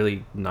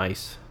really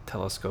nice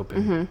telescope,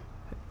 and Mm-hmm.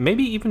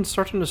 maybe even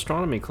start an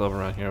astronomy club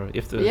around here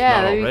if there's Yeah,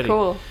 not that'd already. be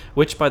cool.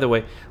 Which, by the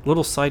way,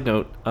 little side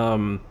note,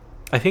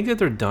 I think that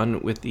they're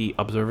done with the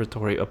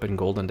observatory up in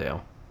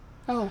Goldendale,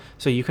 Oh.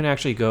 so you can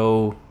actually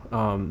go.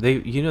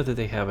 That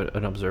they have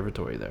an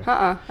observatory there.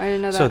 I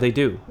didn't know that. So they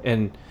do,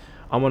 and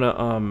I'm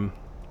gonna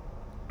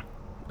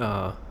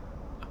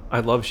I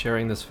love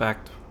sharing this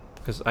fact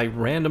because I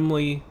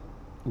randomly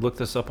looked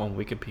this up on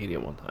Wikipedia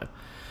one time.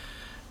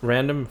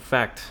 Random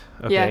fact,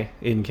 okay?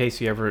 In case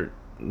you ever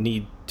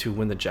need to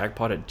win the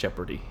jackpot at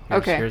Jeopardy.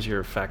 Okay. Here's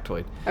your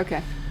factoid.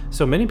 Okay.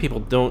 So many people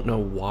don't know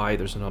why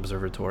there's an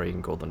observatory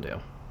in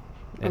Goldendale.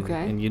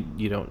 Okay. And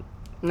you don't.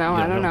 No,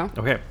 you I don't know.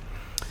 Okay.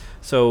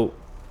 So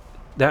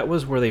that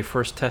was where they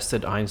first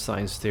tested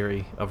Einstein's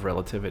theory of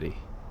relativity.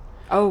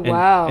 Oh, And,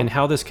 wow. And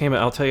how this came,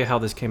 I'll tell you how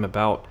this came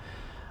about.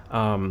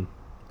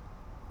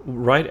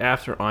 Right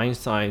after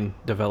Einstein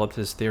developed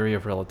his theory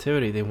of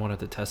relativity, they wanted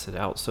to test it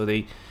out. So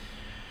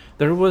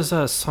there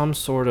was some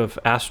sort of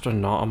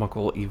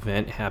astronomical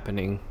event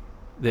happening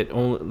that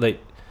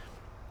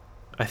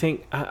I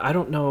think, I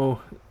don't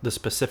know the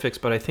specifics,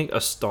 but I think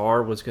a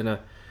star was gonna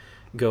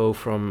go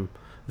from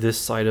this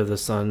side of the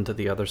sun to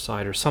the other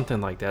side or something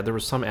like that. There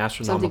was some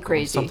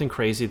astronomical something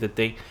crazy that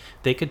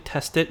they could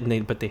test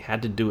it, but they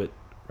had to do it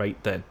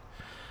right then.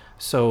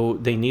 So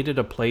they needed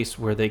a place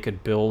where they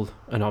could build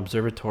an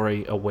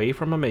observatory away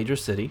from a major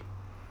city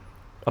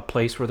a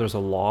place where there's a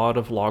lot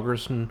of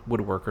loggers and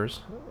woodworkers,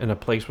 and a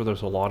place where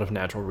there's a lot of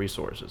natural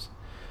resources.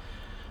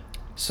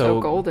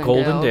 So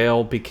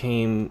Goldendale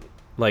became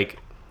like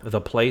the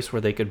place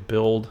where they could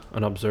build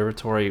an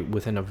observatory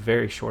within a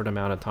very short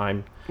amount of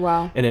time.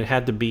 Wow. And it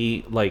had to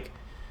be like,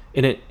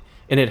 and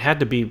it had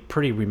to be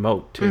pretty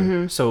remote too.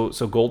 Mm-hmm. So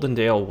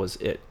Goldendale was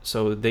it.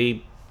 So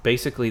they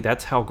basically,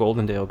 that's how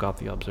Goldendale got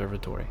the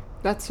observatory.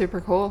 That's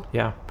super cool.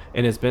 Yeah.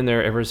 And it's been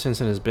there ever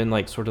since, and it's been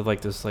like sort of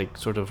like this like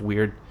sort of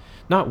weird,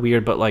 not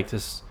weird, but like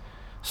this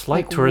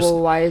slight tourist.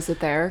 Well, why is it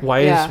there? Why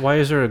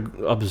is there an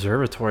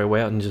observatory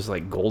way out in just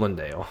like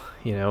Goldendale,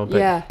 you know?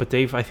 But, but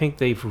I think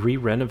they've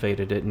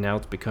re-renovated it, and now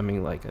it's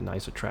becoming like a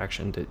nice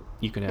attraction that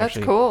you can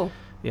actually. That's cool.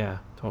 Yeah,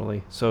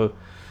 totally. So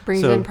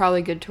brings in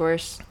probably good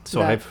tourists.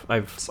 So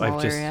I've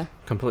just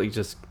completely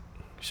just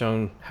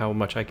shown how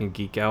much I can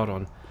geek out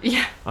on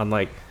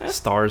like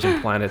stars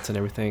and planets and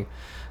everything.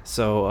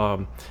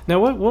 So now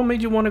what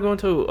made you want to go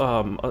into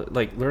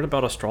like learn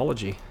about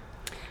astrology?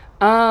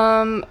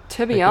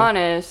 To be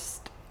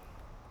honest,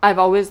 I've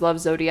always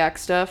loved zodiac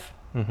stuff.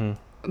 Mm-hmm.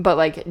 But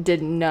like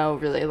didn't know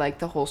really like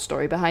the whole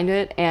story behind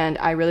it, and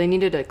I really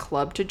needed a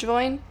club to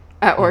join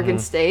at Oregon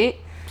State.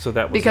 So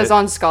that was because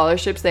on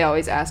scholarships they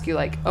always ask you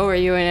like, oh, are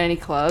you in any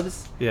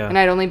clubs? Yeah. And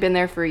I'd only been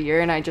there for a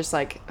year, and I just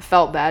like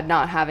felt bad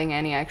not having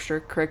any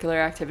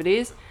extracurricular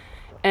activities.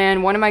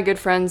 And one of my good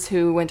friends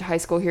who went to high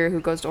school here,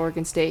 who goes to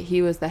Oregon State,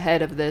 he was the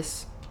head of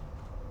this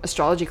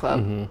astrology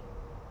club. Mm-hmm.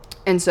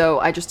 And so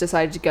I just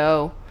decided to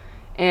go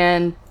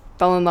and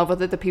fell in love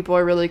with it. The people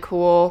are really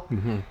cool.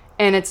 Mm-hmm.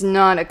 And it's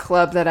not a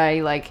club that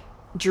I like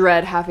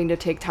dread having to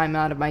take time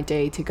out of my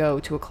day to go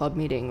to a club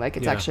meeting. Like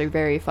it's actually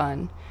very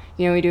fun.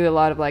 You know, we do a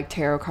lot of like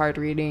tarot card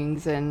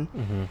readings and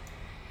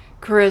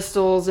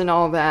crystals and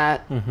all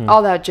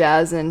that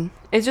jazz, and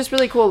it's just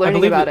really cool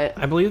learning about it.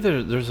 I believe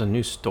there's a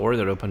new store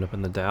that opened up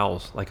in the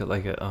Dalles, like a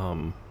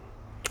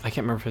I can't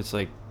remember if it's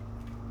like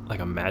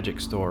a magic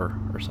store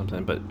or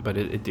something, but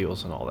it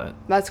deals in all that.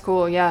 That's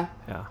cool. Yeah.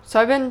 Yeah. So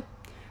I've been,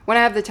 when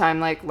I have the time,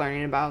 like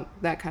learning about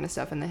that kind of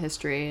stuff and the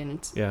history,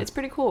 and it's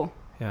pretty cool.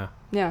 Yeah.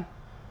 Yeah.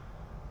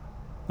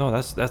 No,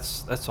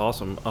 that's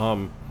awesome.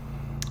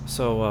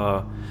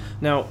 So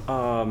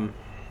now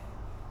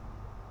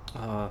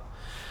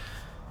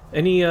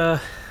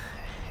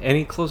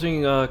any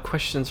closing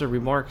questions or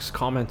remarks,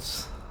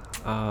 comments?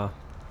 How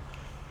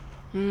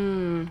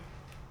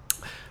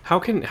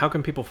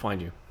can people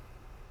find you?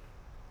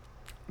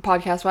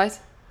 Podcast wise?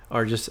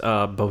 Or just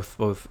both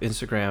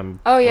Instagram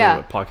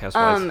podcast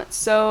wise?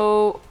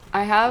 So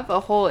I have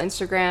a whole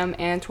Instagram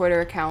and Twitter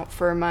account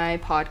for my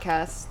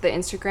podcast. The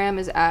Instagram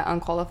is at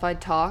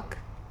Unqualified Talk,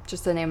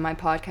 just the name of my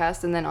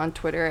podcast, and then on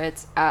Twitter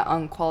it's at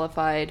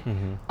unqualified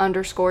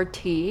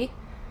 _T.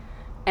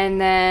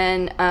 And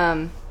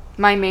then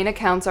my main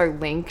accounts are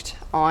linked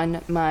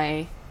on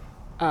my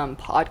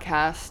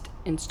podcast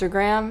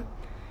Instagram,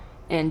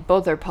 and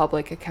both are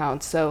public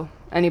accounts, so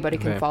anybody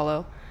can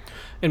follow.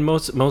 And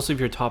most of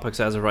your topics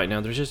as of right now,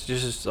 they're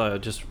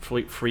just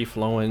free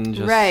flowing,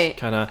 just right.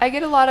 kind of. I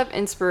get a lot of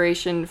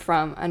inspiration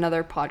from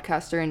another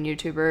podcaster and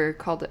YouTuber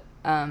called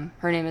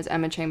her name is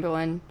Emma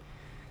Chamberlain.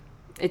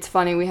 It's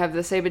funny, we have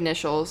the same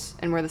initials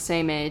and we're the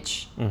same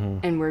age,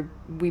 and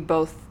we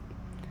both,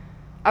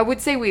 I would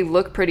say we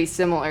look pretty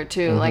similar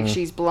too. Like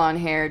she's blonde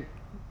haired,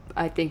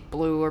 I think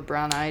blue or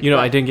brown eyed. You know,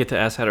 I didn't get to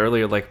ask that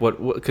earlier. Like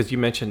what? Because you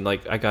mentioned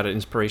like I got an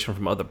inspiration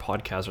from other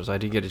podcasters. I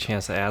didn't get a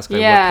chance to ask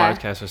like, what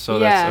podcasters. So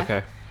that's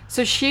okay.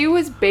 So she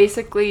was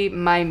basically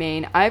my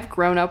main. I've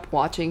grown up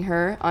watching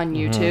her on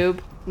YouTube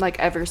like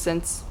ever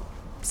since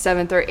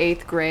 7th or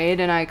 8th grade,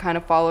 and I kind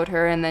of followed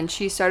her. And then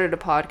she started a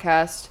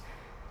podcast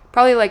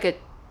probably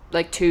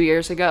like 2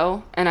 years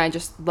ago, and I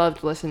just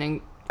loved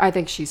listening. I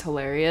think she's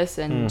hilarious,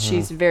 and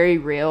she's very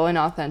real and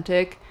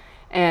authentic,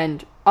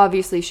 and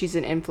obviously she's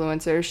an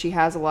influencer. She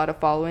has a lot of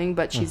following,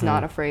 but she's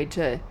not afraid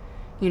to,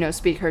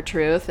 speak her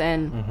truth.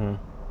 And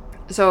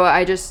so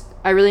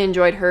I really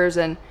enjoyed hers,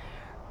 and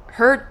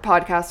her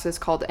podcast is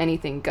called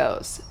Anything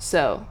Goes.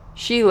 So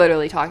she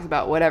literally talks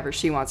about whatever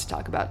she wants to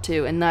talk about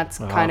too. And that's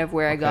kind of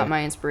where I got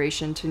my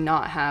inspiration to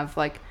not have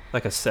like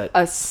a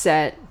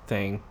set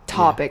thing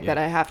topic that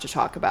I have to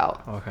talk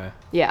about. Okay.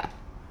 Yeah.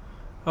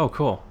 Oh,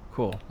 cool.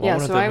 Well,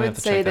 so I would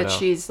say that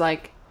she's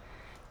like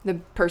the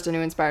person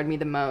who inspired me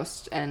the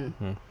most,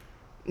 and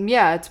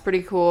yeah, it's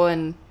pretty cool.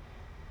 And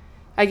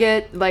I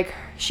get like,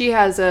 she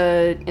has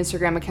a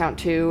Instagram account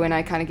too, and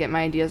I kind of get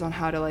my ideas on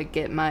how to like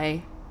get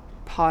my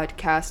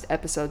podcast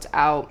episodes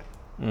out.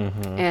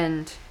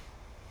 And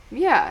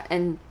yeah,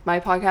 and my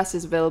podcast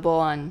is available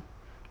on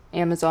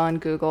Amazon,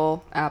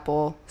 Google,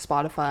 Apple,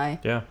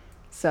 Spotify. Yeah.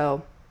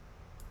 So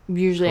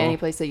usually any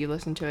place that you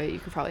listen to it, you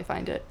could probably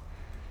find it.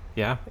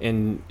 Yeah,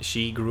 and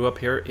she grew up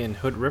here in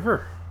Hood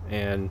River,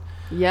 and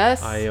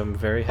yes, I am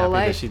very happy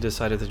that she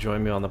decided to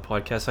join me on the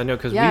podcast. I know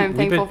because I'm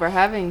thankful for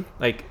having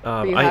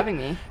having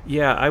me.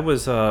 Yeah, I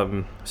was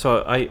so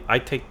I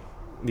take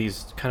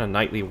these kind of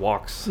nightly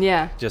walks.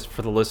 Yeah. Just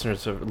for the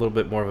listeners, a little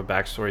bit more of a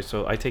backstory.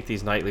 So I take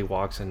these nightly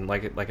walks, and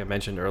like I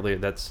mentioned earlier,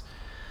 that's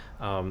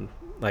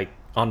like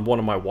on one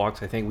of my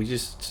walks, I think we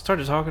just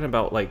started talking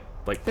about like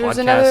There was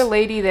podcasts. another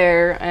lady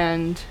there,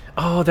 and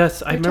Oh,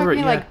 that's I we were remember.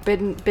 talking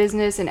Yeah. like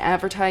business and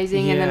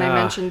advertising, and then I Yeah.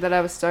 mentioned that I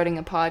was starting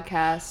a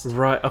podcast.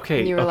 Right. Okay.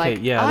 And you were okay.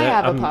 like, Yeah. I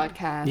have a I'm-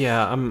 podcast.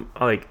 Yeah. I'm.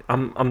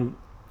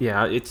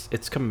 Yeah.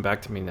 It's coming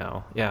back to me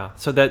now. Yeah.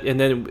 So that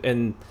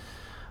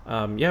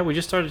yeah, we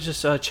just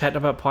started chatting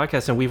about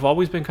podcasts, and we've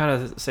always been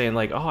kind of saying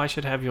like, oh, I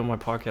should have you on my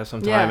podcast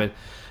sometime, Yeah.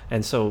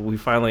 and so we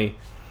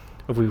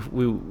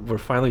were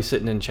finally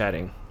sitting and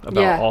chatting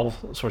about Yeah. all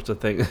sorts of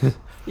things.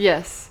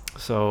 Yes.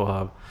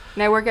 So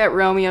And I work at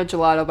Romeo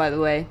Gelato, by the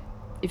way.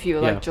 If you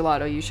like Yeah.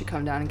 gelato, you should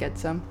come down and get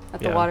some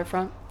at the Yeah.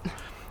 waterfront.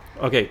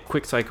 okay,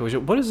 quick side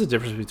question: what is the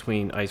difference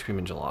between ice cream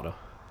and gelato?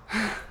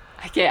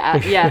 I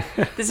get yeah.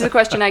 This is a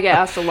question I get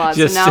asked a lot,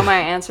 Just- so now my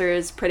answer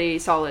is pretty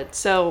solid.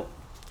 So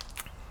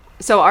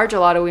our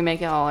gelato, we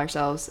make it all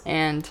ourselves,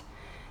 and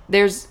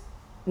there's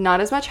not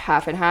as much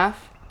half and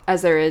half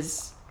as there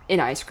is in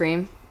ice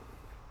cream.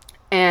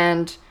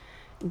 And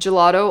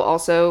gelato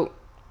also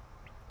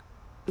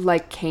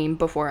like came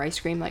before ice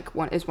cream. Like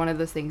one of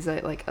the things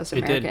that like us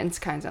It did. Americans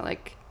kind of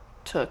like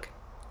took.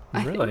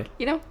 I Really? think,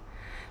 you know,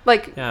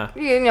 like Yeah.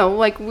 you know,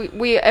 like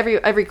we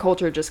every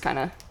culture just kind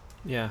of,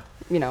 Yeah.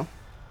 you know,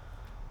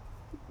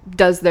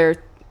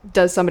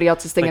 does somebody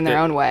else's thing Like in their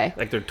the- own way.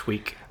 Like their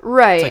tweak.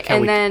 Right. It's like how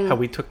And then how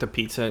we took the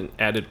pizza and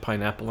added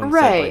pineapple and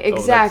Right, said like, oh,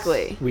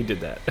 exactly. we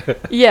did that.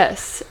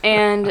 yes,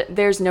 and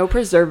there's no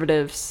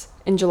preservatives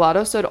in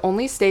gelato, so it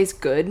only stays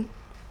good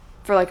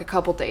for like a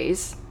couple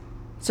days.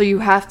 So you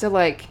have to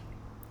like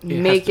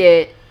make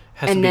it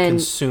Has and to be then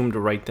consumed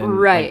right then.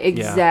 right, like,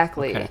 yeah,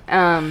 exactly.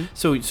 okay.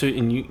 So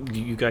and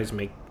you guys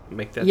make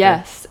that?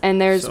 Yes, and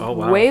there's So- oh,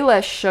 wow. way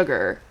less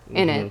sugar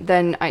in Mhm. it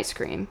than ice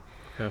cream.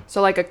 Okay.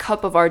 So like a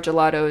cup of our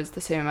gelato is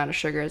the same amount of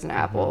sugar as an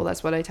apple. Mhm.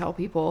 That's what I tell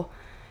people.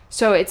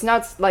 So it's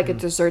not like Mm-hmm.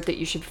 a dessert that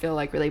you should feel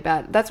like really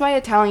bad. That's why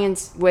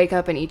Italians wake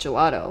up and eat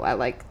gelato at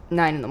like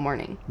 9 in the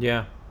morning,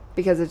 Yeah.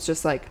 because it's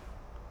just like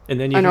And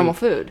then you a can, normal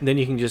food. Then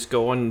you can just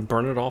go and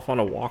burn it off on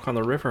a walk on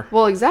the river.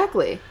 Well,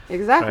 exactly.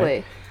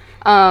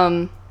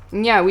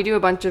 Yeah, we do a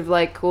bunch of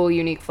like cool,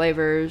 unique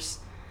flavors.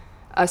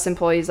 Us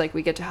employees, like,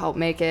 we get to help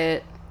make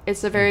it.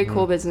 It's a very Mm-hmm.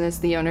 cool business.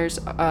 The owners,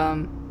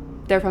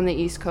 they're from the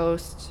East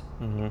Coast.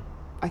 Mm-hmm.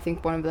 I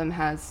think one of them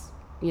has,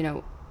 you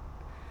know,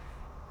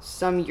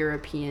 some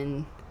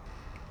European,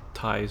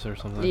 Ties or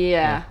something.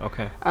 Yeah.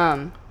 Okay.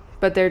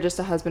 but they're just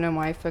a husband and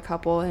wife, a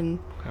couple, and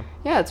Okay.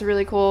 yeah, it's a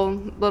really cool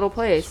little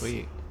place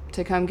Sweet.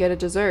 to come get a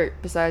dessert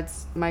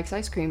besides Mike's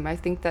Ice Cream. I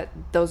think that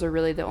those are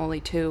really the only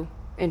two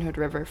in Hood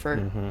River for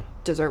Mm-hmm.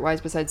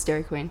 dessert-wise besides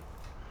Dairy Queen.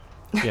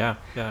 Yeah.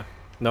 Yeah.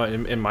 No,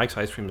 and Mike's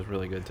ice cream is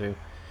really good too.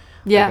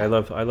 Yeah.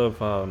 Like, I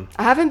love.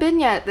 I haven't been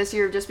yet this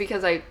year just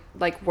because I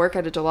like work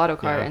at a gelato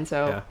cart, yeah, and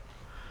so yeah.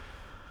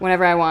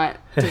 whenever I want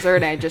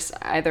dessert, I just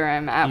either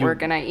I'm at You-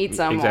 work and I eat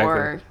some, exactly,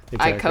 or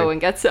I exactly. go and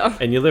get some.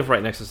 And you live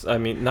right next to. I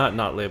mean,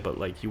 not live, but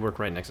like you work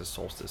right next to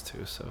Solstice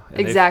too. So and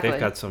Exactly. They've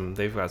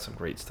got some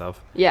great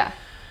stuff. Yeah.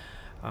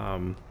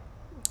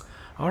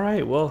 All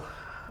right. Well,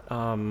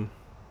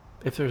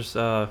 if there's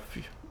no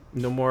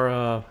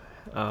more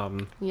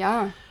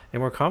Yeah. any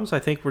more comments, I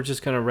think we're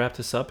just gonna wrap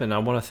this up. And I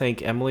want to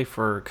thank Emily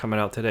for coming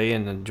out today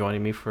and then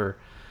joining me for.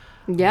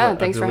 Yeah. what I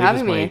Thanks for believe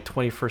having is my me.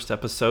 21st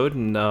episode,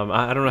 and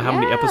I don't know how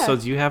many Yeah.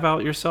 episodes you have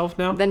out yourself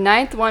now. The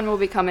 9th one will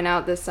be coming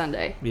out this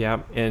Sunday. Yeah,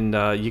 and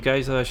you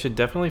guys should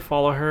definitely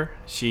follow her.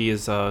 She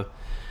is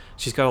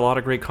she's got a lot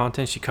of great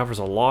content. She covers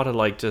a lot of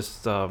like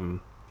just I've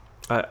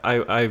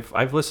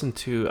listened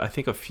to I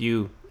think a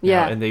few now,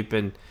 Yeah. and they've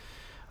been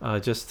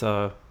just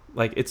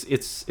like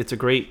it's a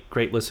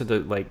great listen to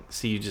like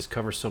see you just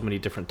cover so many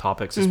different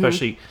topics, Mm-hmm.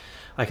 especially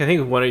like I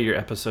think in one of your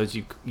episodes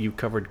you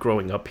covered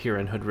growing up here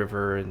in Hood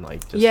River and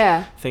like just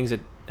Yeah. things that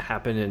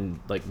happen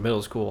in like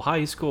middle school,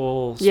 high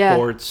school, Yeah.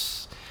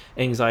 sports,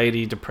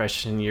 anxiety,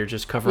 depression. You're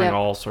just covering Yep.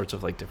 all sorts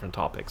of like different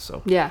topics.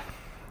 So, Yeah.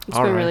 It's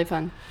All been right. really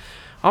fun.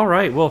 all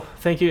right. Well,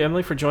 thank you,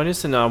 Emily, for joining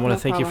us, and I want No to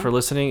thank you problem. for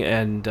listening.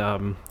 And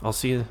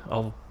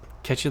I'll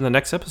catch you in the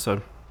next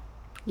episode.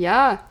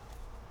 Yeah.